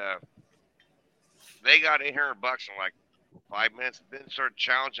 And, they got $800 in like 5 minutes. Then started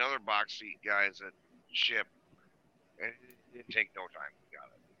challenging other box seat guys that ship, and it didn't take no time. We got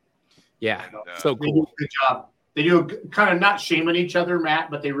it. Yeah, and, so They do cool. a good job. They do kind of not shaming each other,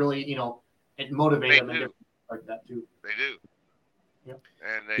 Matt, but they really, it motivate them and different like that too. They do. Yep.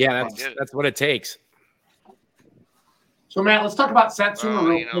 And That's what it takes. So Matt, let's talk about Satsuma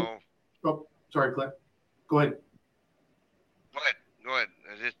real quick. know. Oh, sorry, Clint. Go ahead. Go ahead.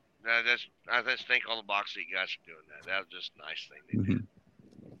 I just thank all the box seat guys for doing that. That was just a nice thing they did.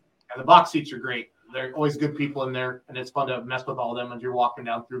 And the box seats are great. They're always good people in there, and it's fun to mess with all of them as you're walking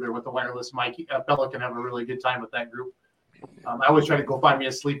down through there with the wireless mic. Bella can have a really good time with that group. I always try to go find me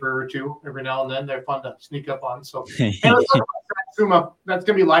a sleeper or two every now and then. They're fun to sneak up on. So, and let's talk about Satsuma. That's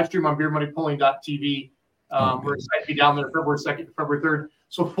going to be live stream on beermoneypulling.tv. We're excited to be down there February 2nd, February 3rd.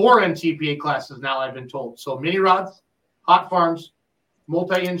 So 4 NTPA classes now, I've been told. So mini rods, hot farms,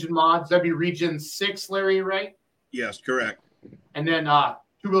 multi-engine mods. That'd be Region 6, Larry, right? Yes, correct. And then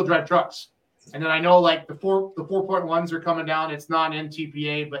two-wheel drive trucks. And then I know like the 4.1s are coming down. It's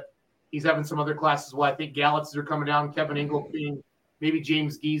non-NTPA, but he's having some other classes. Well, I think Galaxies are coming down. Kevin Ingolfing, maybe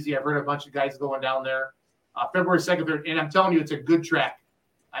James Geezy. I've heard a bunch of guys going down there. February 2nd, 3rd. And I'm telling you, it's a good track.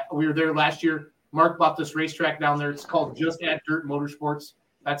 We were there last year. Mark bought this racetrack down there. It's called Just Add Dirt Motorsports.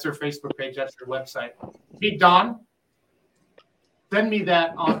 That's their Facebook page. That's their website. Hey, Don, send me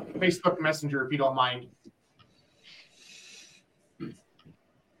that on Facebook Messenger if you don't mind.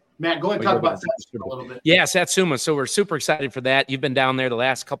 Matt, go ahead and talk about Satsuma a little bit. Yeah, Satsuma. So we're super excited for that. You've been down there the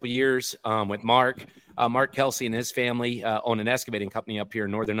last couple of years with Mark. Mark Kelsey and his family own an excavating company up here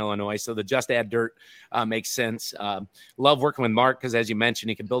in Northern Illinois. So the Just Add Dirt makes sense. Love working with Mark because, as you mentioned,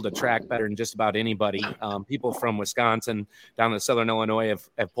 he can build a track better than just about anybody. People from Wisconsin down to Southern Illinois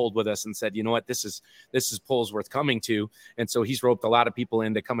have pulled with us and said, you know what, this is pulls worth coming to. And so he's roped a lot of people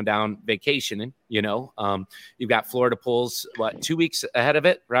into coming down vacationing. You've got Florida pulls, 2 weeks ahead of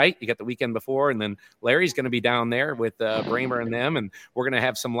it, right? You got the weekend before, and then Larry's going to be down there with Bramer and them, and we're going to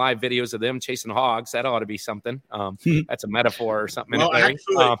have some live videos of them chasing hogs. That ought to be something. That's a metaphor or something.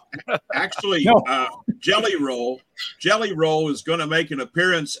 Well, actually, Jelly Roll is going to make an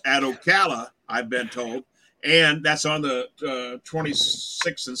appearance at Ocala, I've been told, and that's on the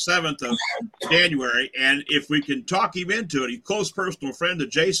 26th and 7th of January. And if we can talk him into it, he's a close personal friend of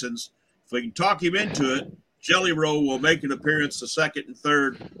Jason's. If we can talk him into it, Jelly Roll will make an appearance the 2nd and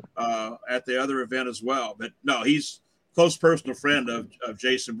 3rd at the other event as well. But no, he's close personal friend of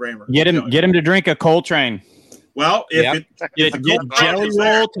Jason Bramer. Get him to drink a Coltrane. Well, get Jelly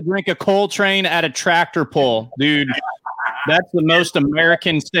Roll to drink a Coltrane at a tractor pull, dude. That's the most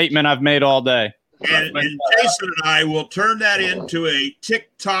American statement I've made all day. And Jason and I will turn that into a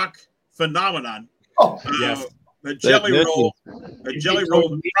TikTok phenomenon. Yes. Jelly Roll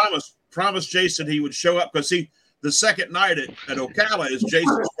promised Jason he would show up because the second night at Ocala is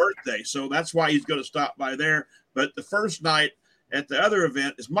Jason's birthday, so that's why he's going to stop by there. But the first night at the other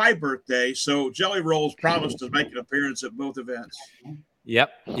event is my birthday, so Jelly Roll's promised to make an appearance at both events.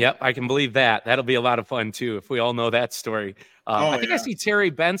 Yep. I can believe that. That'll be a lot of fun, too, if we all know that story. I think I see Terry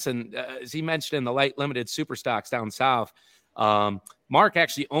Benson, as he mentioned in the light limited super stocks down south. Mark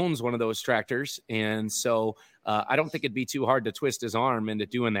actually owns one of those tractors, and so I don't think it'd be too hard to twist his arm into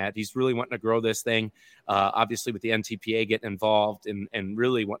doing that. He's really wanting to grow this thing, obviously with the NTPA getting involved and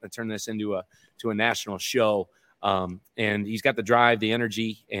really wanting to turn this into a national show. And he's got the drive, the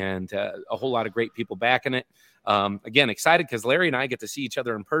energy, and a whole lot of great people backing it. Again, excited because Larry and I get to see each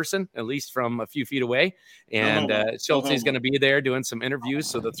other in person, at least from a few feet away. And Schultz is going to be there doing some interviews.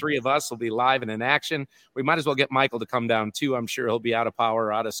 So the three of us will be live and in action. We might as well get Michael to come down too. I'm sure he'll be out of power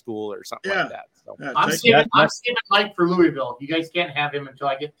or out of school or something like that. So. I'm saving Mike for Louisville. You guys can't have him until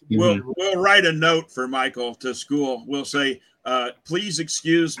I get to We'll write a note for Michael to school. We'll say, please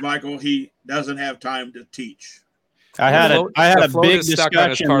excuse Michael. He doesn't have time to teach. I had a big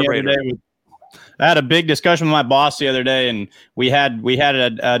discussion the other day with. I had a big discussion with my boss the other day, and we had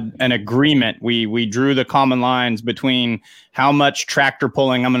an agreement. We drew the common lines between how much tractor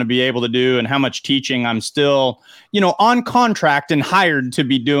pulling I'm going to be able to do and how much teaching I'm still, on contract and hired to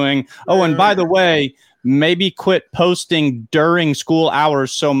be doing. Oh, and by the way, maybe quit posting during school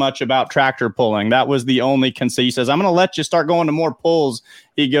hours so much about tractor pulling. That was the only concern. He says, I'm going to let you start going to more pulls.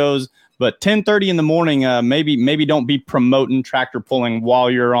 He goes, but 10:30 in the morning, maybe don't be promoting tractor pulling while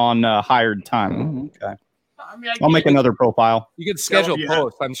you're on hired time. Okay. I'll make another profile. You could schedule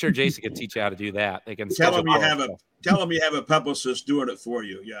posts. I'm sure Jason could teach you how to do that. They can tell them you have a publicist doing it for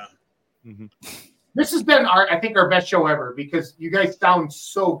you. Yeah. Mm-hmm. This has been I think our best show ever because you guys sound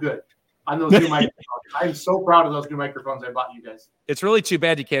so good on those new microphones. I'm so proud of those new microphones I bought you guys. It's really too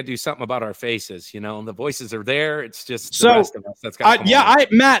bad you can't do something about our faces. The voices are there. It's just the rest of us. That's got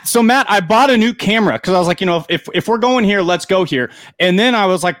Matt, I bought a new camera because I was like, if we're going here, let's go here. And then I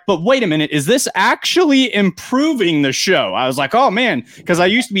was like, but wait a minute, is this actually improving the show? I was like, oh man, because I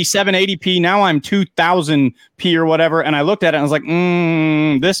used to be 780p, now I'm 2000p or whatever. And I looked at it and I was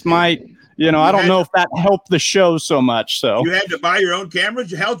like, this might. I don't know if that helped the show so much. So you had to buy your own camera.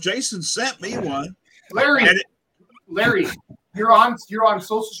 Hell, Jason sent me one. Larry, you're on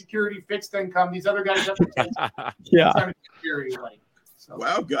Social Security, fixed income. These other guys have to yeah. So.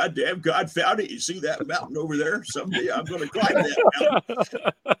 Well, goddamn, God found it. You see that mountain over there? Someday I'm going to climb that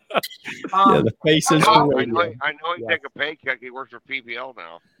the mountain. faces. I know he take a pay cut. He works for PPL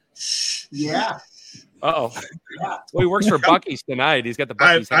now. Yeah. Uh-oh. Yeah. Well, he works for Buc-ee's tonight. He's got the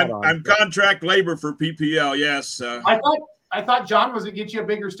Buc-ee's hat on. I'm contract labor for PPL, yes. I thought John was going to get you a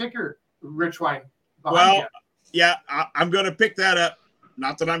bigger sticker, Rich Wine. Well, yeah, I'm going to pick that up.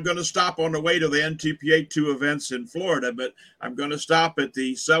 Not that I'm going to stop on the way to the NTPA 2 events in Florida, but I'm going to stop at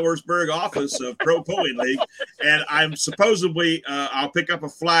the Sellersburg office of Pro Pulling League, and I'm supposedly I'll pick up a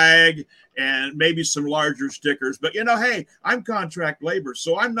flag and maybe some larger stickers. But, hey, I'm contract labor,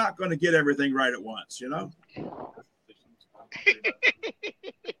 so I'm not going to get everything right at once,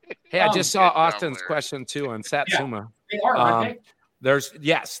 Hey, I just saw Austin's question, too, on Satsuma. Yeah, they are, aren't they?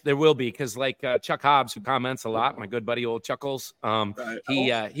 There will be, because like Chuck Hobbs, who comments a lot, my good buddy old Chuckles,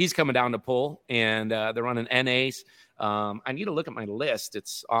 he's coming down to pull, and they're running NAs. I need to look at my list.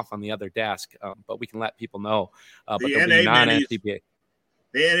 It's off on the other desk, but we can let people know. But there'll be non-NTPA.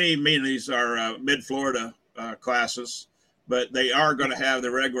 The NA minis are mid-Florida classes, but they are going to have the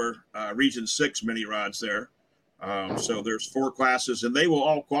regular Region 6 mini rods there. So there's 4 classes, and they will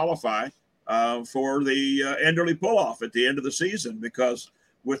all qualify for the Enderley pull-off at the end of the season, because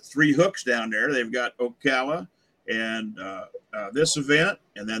with 3 hooks down there, they've got Ocala and this event,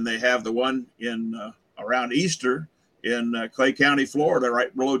 and then they have the one in around Easter in Clay County, Florida,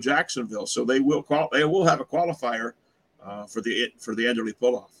 right below Jacksonville. So they will have a qualifier for the Enderley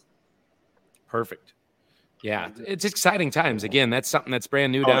pull-off. Perfect. Yeah, it's exciting times. Again, that's something that's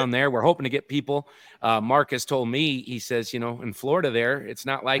brand new down there. We're hoping to get people. Marcus told me, he says, in Florida there, it's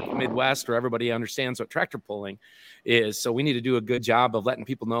not like Midwest where everybody understands what tractor pulling is. So we need to do a good job of letting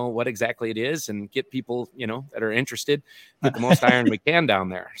people know what exactly it is and get people, that are interested, get the most iron we can down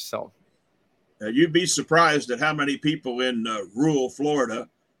there. So you'd be surprised at how many people in rural Florida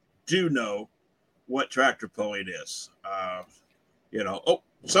do know what tractor pulling is.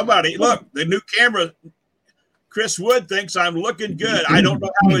 Somebody, look, the new camera. Chris Wood thinks I'm looking good. I don't know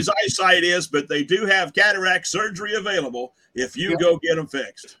how his eyesight is, but they do have cataract surgery available if you go get them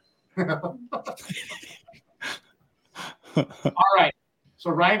fixed. All right. So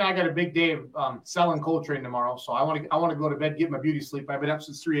Ryan and I got a big day of selling Coltrane tomorrow. So I want to go to bed, get my beauty sleep. I've been up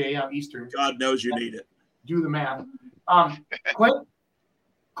since 3 a.m. Eastern. God knows you need it. Do the math.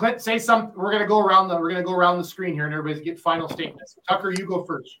 Clint, say something. We're gonna go around the screen here, and everybody's get final statements. Tucker, you go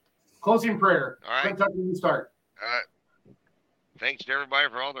first. Closing prayer. All right. Clint, Tucker, you start. Thanks to everybody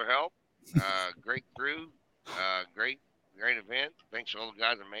for all their help. Great crew. Great event. Thanks to all the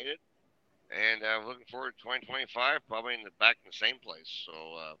guys that made it. And looking forward to 2025, probably back in the same place. So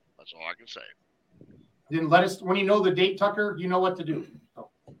that's all I can say. Then let us, when you know the date, Tucker, you know what to do. So.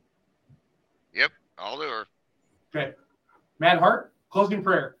 Yep, I'll do her. Okay. Matt Hart, closing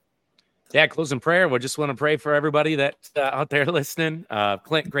prayer. Yeah, closing prayer. We just want to pray for everybody that's out there listening.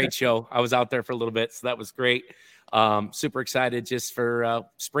 Clint, great show. I was out there for a little bit, so that was great. Super excited just for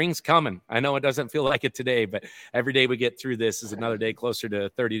spring's coming. I know it doesn't feel like it today, but every day we get through this is another day closer to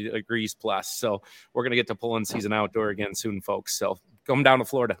 30 degrees plus. So we're going to get to pulling season outdoor again soon, folks. So come down to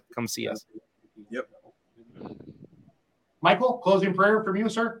Florida. Come see us. Yep. Michael, closing prayer from you,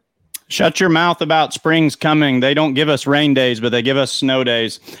 sir. Shut your mouth about spring's coming. They don't give us rain days, but they give us snow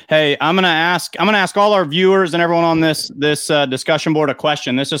days. Hey, I'm gonna ask all our viewers and everyone on this discussion board a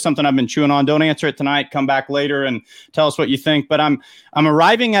question. This is something I've been chewing on. Don't answer it tonight. Come back later and tell us what you think. But I'm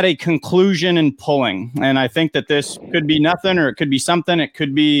arriving at a conclusion in pulling, and I think that this could be nothing, or it could be something. It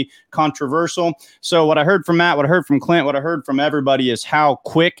could be controversial. So what I heard from Matt, what I heard from Clint, what I heard from everybody is how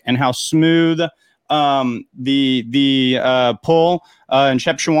quick and how smooth the pull in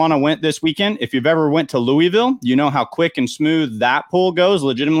Shepshewana went this weekend. If you've ever went to Louisville, you know how quick and smooth that pull goes.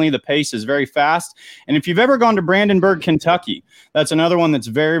 Legitimately, the pace is very fast. And if you've ever gone to Brandenburg, Kentucky, that's another one that's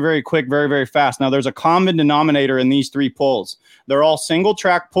very, very quick, very, very fast. Now, there's a common denominator in these three pulls. They're all single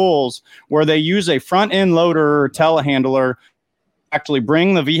track pulls where they use a front end loader or telehandler actually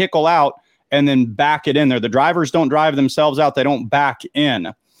bring the vehicle out and then back it in there. The drivers don't drive themselves out. They don't back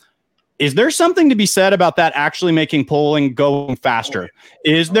in. Is there something to be said about that actually making pulling going faster?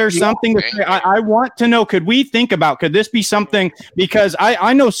 Is there something to say? I want to know, could this be something? Because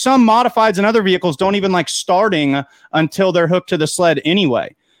I know some modifieds and other vehicles don't even like starting until they're hooked to the sled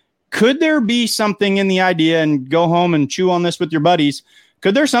anyway. Could there be something in the idea, and go home and chew on this with your buddies?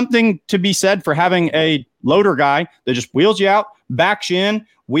 Could there something to be said for having a loader guy that just wheels you out, backs you in,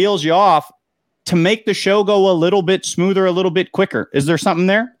 wheels you off, to make the show go a little bit smoother, a little bit quicker? Is there something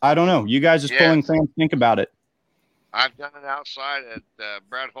there? I don't know. You guys as pulling fans think about it. I've done it outside at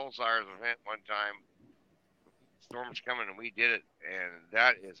Brad Holzheyer's event one time. Storm's coming, and we did it, and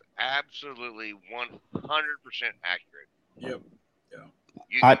that is absolutely 100% accurate. Yep.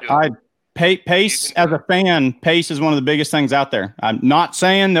 Yeah. Pace as a fan, pace is one of the biggest things out there. I'm not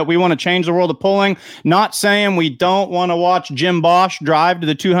saying that we want to change the world of pulling, not saying we don't want to watch Jim Bosch drive to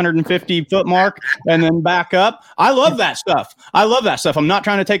the 250-foot mark and then back up. I love that stuff. I'm not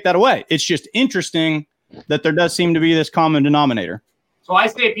trying to take that away. It's just interesting that there does seem to be this common denominator. So I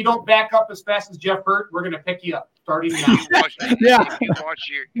say if you don't back up as fast as Jeff Burt, we're going to pick you up starting now.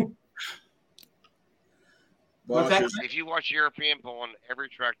 If you watch European pulling, every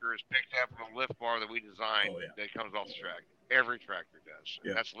tractor is picked up from a lift bar that we designed that comes off the track. Every tractor does.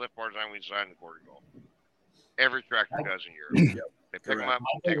 Yeah. That's the lift bar design we designed in the Portugal. Every tractor does in Europe. Yep. They pick them up,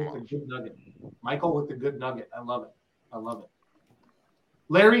 take them off. Michael with the good nugget. I love it.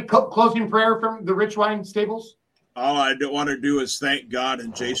 Larry, closing prayer from the Rich Wine Stables? All I want to do is thank God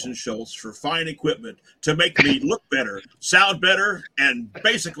and Jason Schultz for fine equipment to make me look better, sound better, and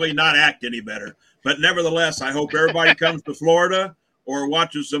basically not act any better. But nevertheless, I hope everybody comes to Florida or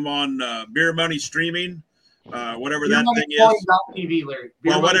watches them on Beer Money streaming, whatever that thing is. TV, Larry.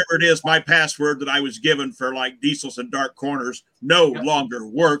 Whatever it is, my password that I was given for like diesels and dark corners no longer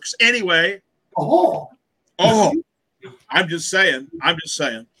works. Anyway. Oh, I'm just saying.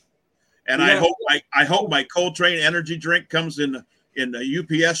 And I hope my Coltrane energy drink comes in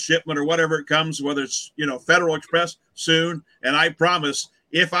the UPS shipment or whatever it comes, whether it's Federal Express soon. And I promise,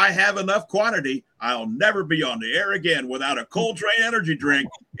 if I have enough quantity, I'll never be on the air again without a Coltrane energy drink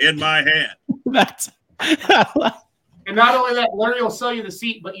in my hand. And not only that, Larry will sell you the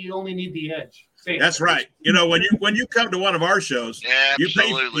seat, but you only need the edge. That's right. When you come to one of our shows, you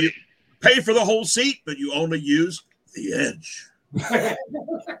pay for the whole seat, but you only use the edge.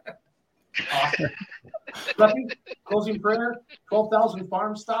 Awesome. Closing prayer, 12,000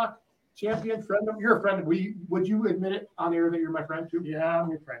 farm stock. Champion, friend of you're a friend. Would you admit it on air that you're my friend too? Yeah, I'm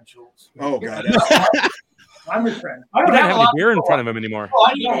your friend, Schultz. Oh God, I'm your friend. I don't have any beer in front of him anymore.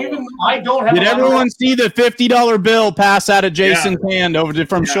 I don't have. Did everyone see the $50 bill pass out of Jason's hand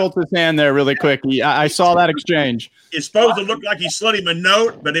from Schultz's hand there really quick? I saw that exchange. It's supposed to look like he slid him a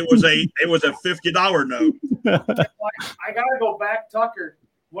note, but it was a $50 note. I gotta go back, Tucker.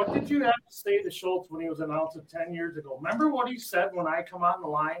 What did you have to say to Schultz when he was announced 10 years ago? Remember what he said when I come out in the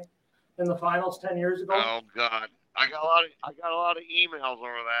line in the finals 10 years ago? Oh God, I got a lot of emails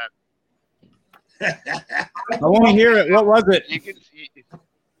over that. I want to hear it. What was it? He goes,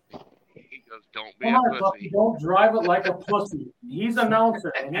 "Don't be a pussy. Don't drive it like a pussy." He's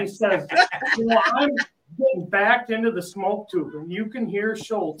announcing, and he says, "I'm getting backed into the smoke tube," and you can hear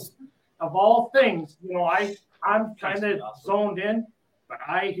Schultz. Of all things, I'm kind of zoned in, but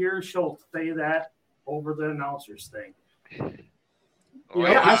I hear Schultz say that over the announcers thing.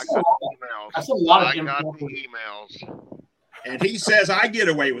 I saw a lot of emails. And he says I get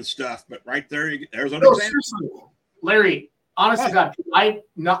away with stuff, but right there's an example. Seriously. Larry, honest to God, I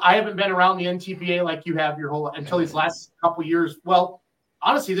haven't been around the NTPA like you have your whole until these last couple years. Well,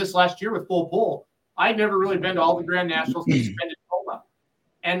 honestly, this last year with Full Pull, I've never really been to all the Grand Nationals that spent in Toma.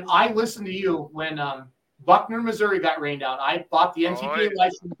 And I listened to you when Buckner, Missouri got rained out. I bought the NTPA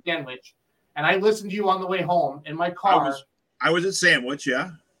license sandwich, and I listened to you on the way home in my car. I was at Sandwich,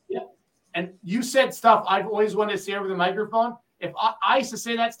 yeah. Yeah. And you said stuff I've always wanted to say over the microphone. If I used to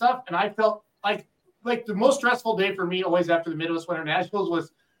say that stuff, and I felt like the most stressful day for me always after the Midwest Winter Nationals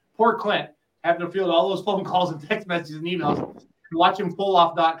was poor Clint having to field all those phone calls and text messages and emails and watch him pull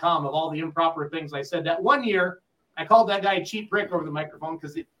off.com of all the improper things I said. That one year, I called that guy a cheap prick over the microphone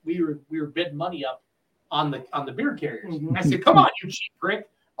because we were bidding money up on the beer carriers. Mm-hmm. I said, "Come on, you cheap prick!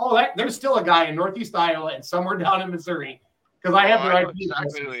 Oh, there's still a guy in Northeast Iowa and somewhere down in Missouri because I have the right."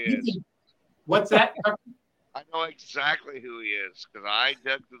 Exactly who he is. What's that? I know exactly who he is because I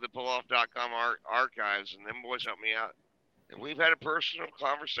dug through the pulloff.com archives and them boys helped me out. And we've had a personal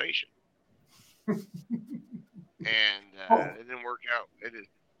conversation. And it didn't work out.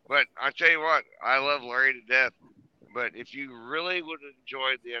 But I tell you what, I love Larry to death. But if you really would have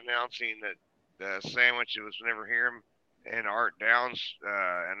enjoyed the announcing that the sandwich, it was never him and Art Downs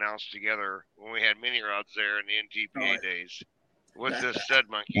announced together when we had mini rods there in the NTPA days with the stud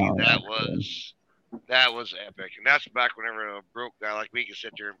monkey. That was epic. And that's back whenever a broke guy like me could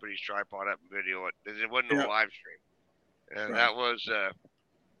sit there and put his tripod up and video it. It wasn't no live stream. And that was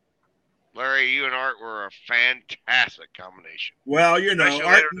Larry, you and Art were a fantastic combination. Well, especially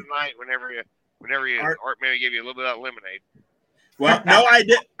Art, later tonight, whenever Art maybe give you a little bit of that lemonade. Well, no,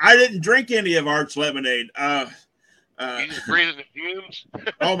 I didn't drink any of Art's lemonade. You just breathing the fumes.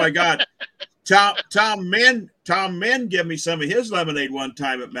 Oh my God, Tom Min gave me some of his lemonade one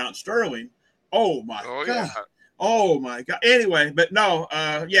time at Mount Sterling. Oh my God. Yeah. Oh my God. Anyway, but no,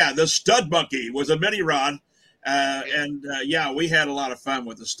 the stud monkey was a mini rod. And we had a lot of fun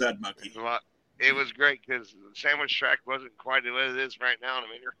with the stud monkey. It was great because the sandwich track wasn't quite what it is right now. I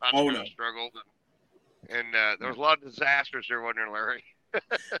mean, your rods struggled, and there was a lot of disasters there, wasn't there, Larry?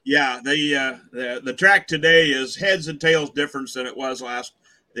 Yeah, the track today is heads and tails different than it was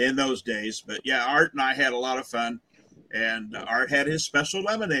in those days. But yeah, Art and I had a lot of fun, and Art had his special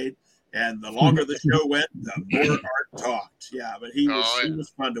lemonade. And the longer the show went, the more Art talked. Yeah, but he was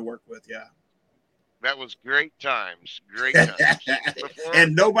fun to work with. Yeah. That was great times. Great times.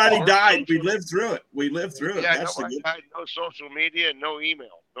 And nobody died. We lived through it. Yeah, nobody died. No social media, no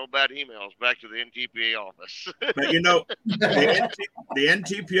email, no bad emails back to the NTPA office. But the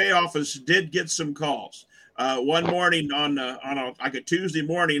NTPA office did get some calls. One morning on a Tuesday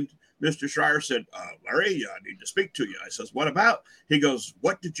morning, Mr. Schreier said, "Larry, I need to speak to you." I says, "What about?" He goes,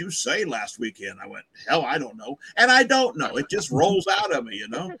 "What did you say last weekend?" I went, "Hell, I don't know." And I don't know. It just rolls out of me,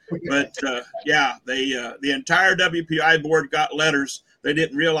 But the entire WPI board got letters. They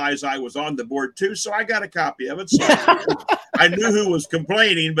didn't realize I was on the board too, so I got a copy of it. So I knew who was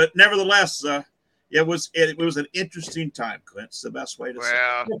complaining, but nevertheless, it was an interesting time, Clint. It's the best way to say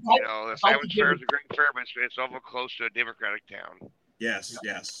it. Well, the sandwich fair is a great fair, but it's awful close to a Democratic town. Yes.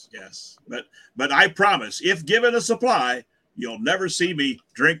 But I promise, if given a supply, you'll never see me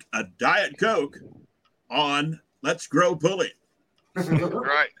drink a Diet Coke on Let's Grow Pulley.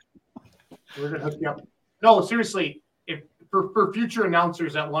 Right. We're gonna hook you up. No, seriously, if for future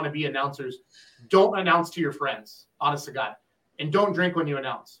announcers that want to be announcers, don't announce to your friends, honest to God. And don't drink when you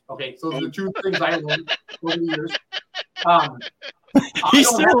announce. Okay, so those are the two things I learned over the years. He's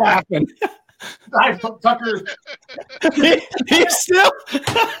still laughing. Tucker. He's still.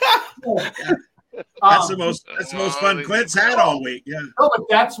 That's the most fun Clint's had all week. Yeah. No, but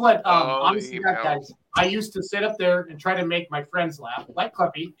that's what honestly, guys. I used to sit up there and try to make my friends laugh, like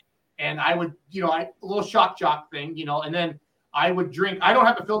Kleppe, and I would, a little shock jock thing, and then I would drink. I don't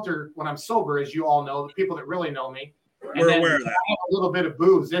have a filter when I'm sober, as you all know. The people that really know me. We're aware of that. I have a little bit of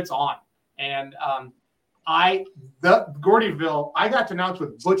booze, it's on, and Gordyville, I got to announce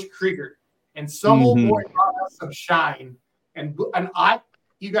with Butch Krieger. And some old boy brought us some shine. And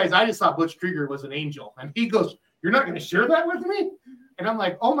you guys, I just thought Butch Krieger was an angel. And he goes, "You're not going to share that with me?" And I'm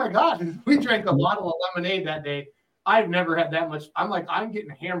like, "Oh my God." And we drank a bottle of lemonade that day. I've never had that much. I'm like, I'm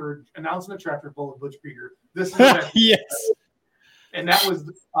getting hammered announcing a tractor pull with Butch Krieger. This is yes. And that was,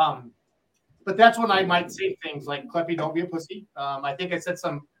 but that's when I might say things like, "Kleppe, don't be a pussy." I think I said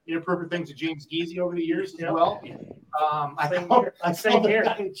some inappropriate things to James Geezy over the years as well. I called the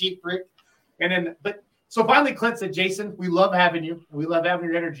guy a cheap prick. And then, so finally, Clint said, "Jason, we love having you. We love having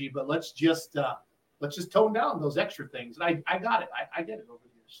your energy, but let's just tone down those extra things." And I got it. I get it over the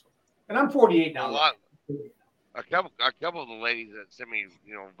years. And I'm 48 now. A couple of the ladies that sent me,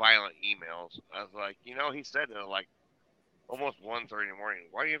 violent emails. I was like, he said it like almost 1:30 in the morning.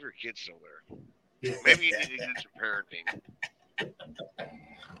 Why do you have your kids still there? Maybe you need to do some parenting.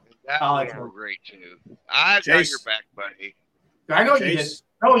 That was great too. I've got your back, buddy. I know you did.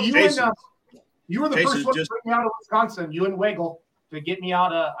 No, you were the first one to bring me out of Wisconsin, you and Waggle, to get me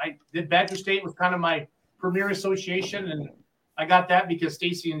out. I did Badger State was kind of my premier association, and I got that because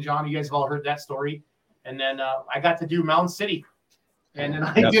Stacy and John, you guys have all heard that story. And then I got to do Mound City. And then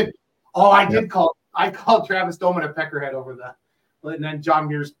I called Travis Doman a peckerhead over that. And then John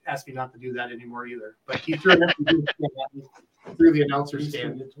Mears asked me not to do that anymore either. But he threw the announcer's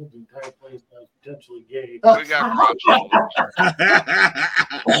stand. The entire place was potentially gay. We got broad shoulders.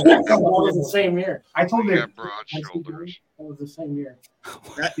 That was the same year. I told We him got broad shoulders. That was the same year.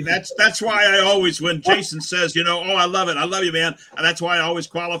 That's why I always, when Jason says, oh, I love it, I love you, man, and that's why I always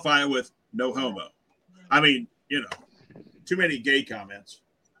qualify with no homo. I mean, too many gay comments.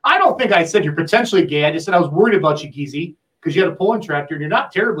 I don't think I said you're potentially gay. I just said I was worried about you, Geezy, because you had a pulling tractor and you're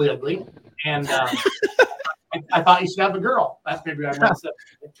not terribly ugly. And I thought you should have a girl. That's maybe I might have said.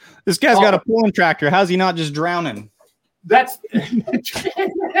 This guy's got a pulling tractor. How's he not just drowning? That's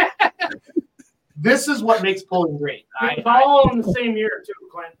this is what makes pulling great. It's all in the same year too,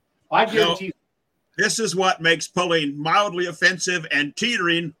 Clint. I guarantee you. This is what makes pulling mildly offensive and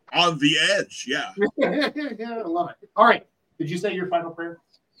teetering on the edge. Yeah. Yeah, I love it. All right. Did you say your final prayer?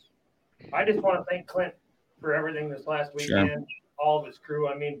 I just want to thank Clint for everything this last weekend, Sure. all of his crew.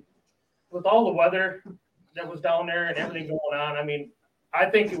 I mean, with all the weather that was down there and everything going on, I mean, I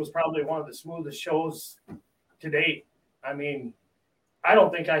think it was probably one of the smoothest shows to date. I mean, I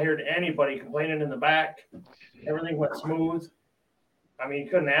don't think I heard anybody complaining in the back. Everything went smooth. I mean,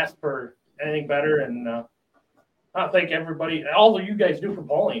 couldn't ask for anything better. And I thank everybody, all of you guys do for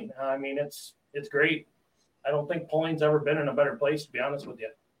pulling. I mean, it's great. I don't think pulling's ever been in a better place, to be honest with you.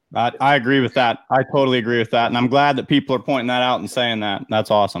 I agree with that. I totally agree with that. And I'm glad that people are pointing that out and saying that. That's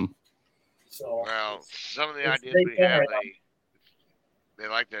awesome. So, Well, some of the It's ideas big we thing have, right they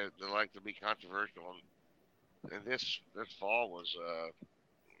like to be controversial. And this fall was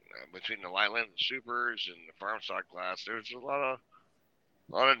between the Lightland and Supers and the farm stock class. There was a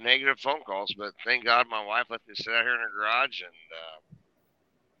lot of negative phone calls, but thank God my wife let me sit out here in her garage and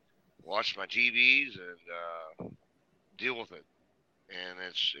watch my TVs and deal with it. And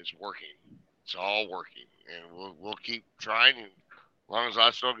it's working. It's all working, and we'll keep trying. And as long as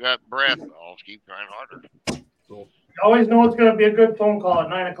I still got breath, I'll keep trying harder. you always know it's going to be a good phone call at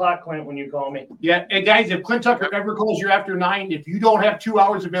 9 o'clock, Clint, when you call me. Yeah, and guys, if Clint Tucker ever calls you after 9, if you don't have 2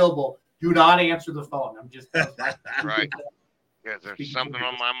 hours available, do not answer the phone. I'm just Right. Yeah, there's something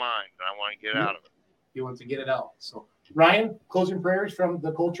on my mind that I want to get out of it. He wants to get it out. So, Ryan, closing prayers from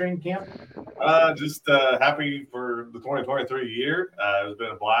the Coltrane camp. Just happy for the 2023 year. It's been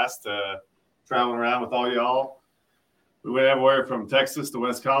a blast traveling around with all y'all. We went everywhere from Texas to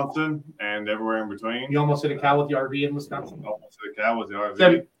Wisconsin and everywhere in between. You almost hit a cow with the RV in Wisconsin. Almost hit a cow with the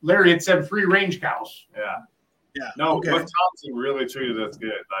RV. Larry had said free range cows. Yeah. No, Okay. Wisconsin really treated us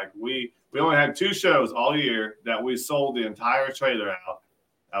good. Like we only had 2 shows all year that we sold the entire trailer out.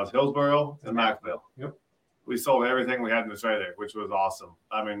 That was Hillsboro and Maxville. Yep. We sold everything we had in the trailer, which was awesome.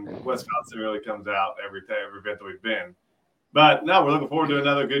 I mean, Wisconsin really comes out every event that we've been. But no, we're looking forward to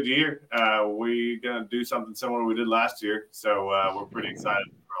another good year. We're going to do something similar to we did last year. So we're pretty excited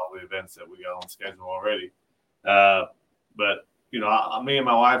for all the events that we got on schedule already. But, me and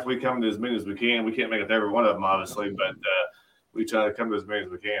my wife, we come to as many as we can. We can't make it to every one of them, obviously, but we try to come to as many as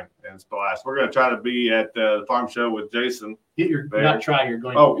we can. And it's a blast. We're going to try to be at the farm show with Jason. You're not try. You're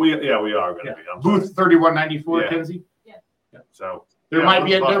going. Oh, we are going to be. Booth 3194, Yeah. Kenzie. So There might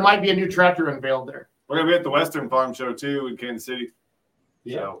be a new tractor unveiled there. we're going to be at the Western Farm Show, too, in Kansas City.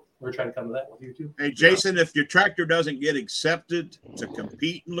 Yeah, So, we're trying to come to that with you too. Hey, Jason, if your tractor doesn't get accepted to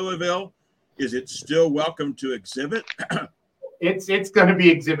compete in Louisville, is it still welcome to exhibit? It's going to be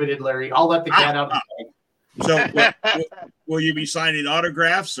exhibited, Larry. I'll let the cat out of the bag. So will you be signing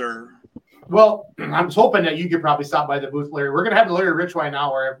autographs or? Well, I'm hoping that you could probably stop by the booth, Larry. We're going to have the Larry Richwine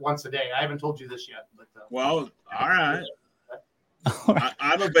hour once a day. I haven't told you this yet. But, Well, all right.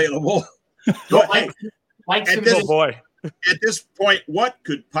 I'm available. Mike At Simpson. Oh boy. At this point, what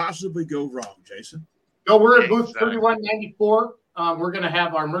could possibly go wrong, Jason? No, we're at booth Exactly. 3194. We're going to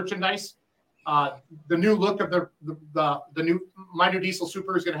have our merchandise. The new look of the new My New Diesel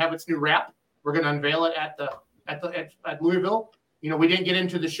Super is going to have its new wrap. We're going to unveil it at Louisville. We didn't get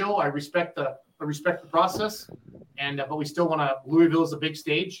into the show. I respect the process, and but we still want to. Louisville is a big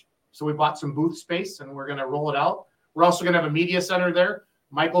stage, so we bought some booth space, and we're going to roll it out. We're also going to have a media center there.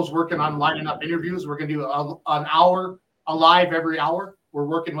 Michael's working on lining up interviews. We're going to do an hour, a live every hour. We're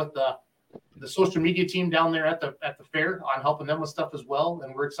working with the social media team down there at the fair on helping them with stuff as well,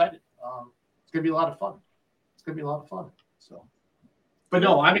 and we're excited. It's going to be a lot of fun. So, but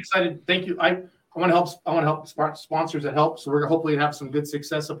no, I'm excited. Thank you. I want to help sponsors that help. So we're going to hopefully have some good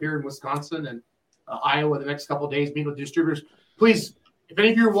success up here in Wisconsin and Iowa the next couple of days. Meet with distributors. Please, if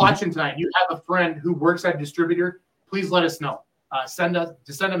any of you are watching tonight, you have a friend who works at a distributor. please let us know. Send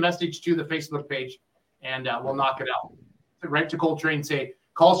a message to the Facebook page, and we'll knock it out. Right to Coltrane, say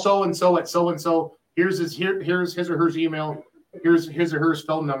call so and so at so and so. Here's his or her email. Here's his or her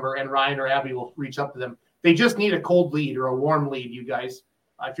phone number, and Ryan or Abby will reach up to them. They just need a cold lead or a warm lead, you guys.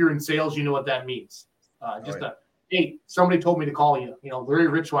 If you're in sales, you know what that means. Hey, somebody told me to call you. Larry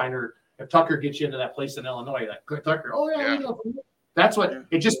Richwine, or if Tucker gets you into that place in Illinois, that Tucker. Oh yeah. That's what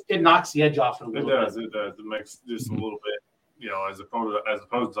it knocks the edge off a little bit. It does. It makes just a little bit, as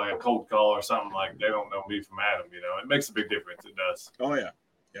opposed to like a cold call or something like they don't know me from Adam. It makes a big difference. It does. Oh yeah.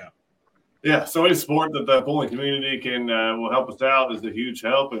 Yeah, so any support that the polling community can will help us out is a huge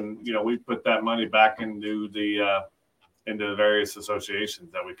help, and we put that money back into the various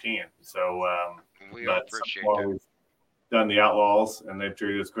associations that we can. So we all appreciate that. We've done the Outlaws, and they've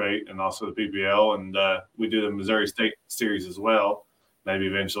treated us great, and also the PPL, and we do the Missouri State Series as well. Maybe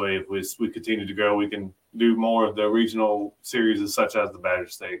eventually, if we continue to grow, we can do more of the regional series, such as the Badger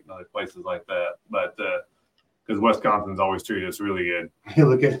State and other places like that. But because Wisconsin's always treated us really good. Hey,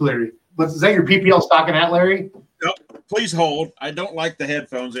 look at Larry. Is that your PPL stocking hat, Larry? No, please hold. I don't like the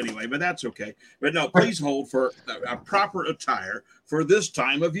headphones anyway, but that's okay. But no, please hold for a proper attire for this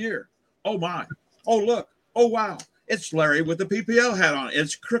time of year. Oh, my. Oh, look. Oh, wow. It's Larry with the PPL hat on.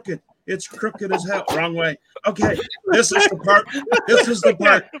 It's crooked. It's crooked as hell. Wrong way. Okay. This is the part. This is the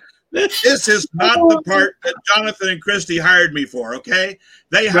part. This is not the part that Jonathan and Christy hired me for, okay?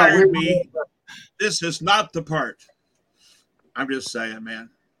 They hired me. This is not the part. I'm just saying, man.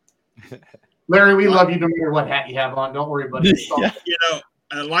 Larry, we love you no matter what hat you have on. Don't worry about it.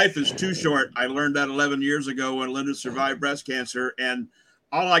 Life is too short. I learned that 11 years ago when Linda survived breast cancer. And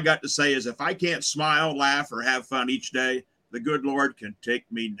all I got to say is if I can't smile, laugh, or have fun each day, the good Lord can take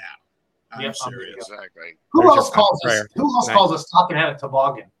me now. I'm serious. Exactly. Who else calls a stocking hat a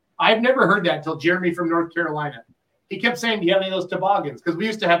toboggan? I've never heard that until Jeremy from North Carolina. He kept saying, do you have any of those toboggans? Because we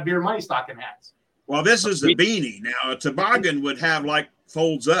used to have beer money stocking hats. Well, this is a beanie. Now, a toboggan would have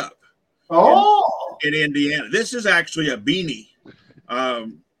folds up. In Indiana. This is actually a beanie.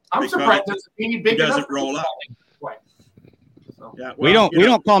 I'm surprised it's a beanie big enough. It doesn't roll up. So. Yeah, we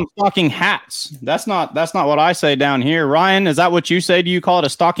don't call them stocking hats. That's not what I say down here. Ryan, is that what you say? Do you call it a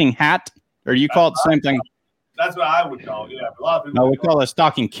stocking hat, or do you call it the same thing? That's what I would call it. Yeah, a lot of people. No, we call it a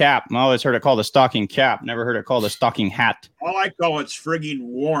stocking cap. I always heard it called a stocking cap. Never heard it called a stocking hat. All I call it's frigging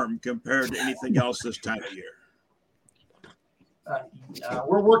warm compared to anything else this time of year.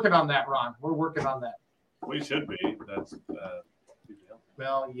 We're working on that, Ron. We're working on that. We should be. That's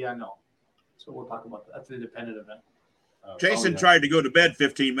well, yeah, no. So we'll talk about that. That's an independent event. Jason tried to go to bed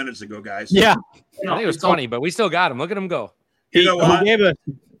 15 minutes ago, guys. Yeah. I think it was 20, but we still got him. Look at him go. You know what? He gave a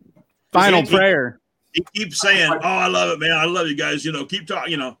final prayer. He keeps saying, "Oh, I love it, man. I love you guys. Keep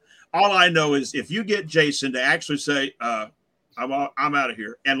talking. All I know is if you get Jason to actually say, I'm out of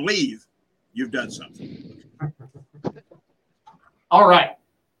here and leave, you've done something." All right.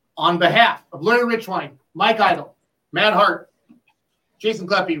 On behalf of Larry Richwine, Mike Idle, Matt Hart, Jason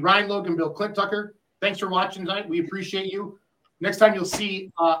Kleppe, Ryan Loganbill, Clint Tucker, thanks for watching tonight. We appreciate you. Next time you'll see,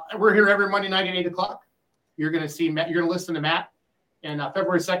 we're here every Monday night at 8 o'clock. You're going to see Matt. You're going to listen to Matt. And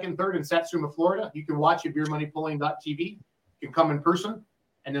February 2nd, 3rd in Satsuma, Florida. You can watch at beermoneypulling.tv. You can come in person.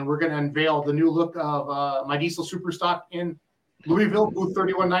 And then we're going to unveil the new look of my diesel Superstock in Louisville, booth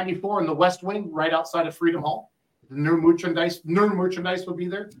 3194 in the West Wing, right outside of Freedom Hall. The new merchandise will be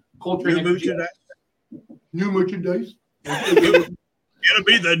there. Coltrane new merchandise. It'll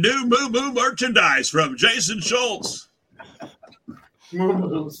be the new Moo merchandise from Jason Schultz.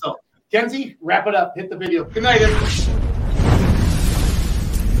 So, Kenzie, wrap it up. Hit the video. Good night, everybody.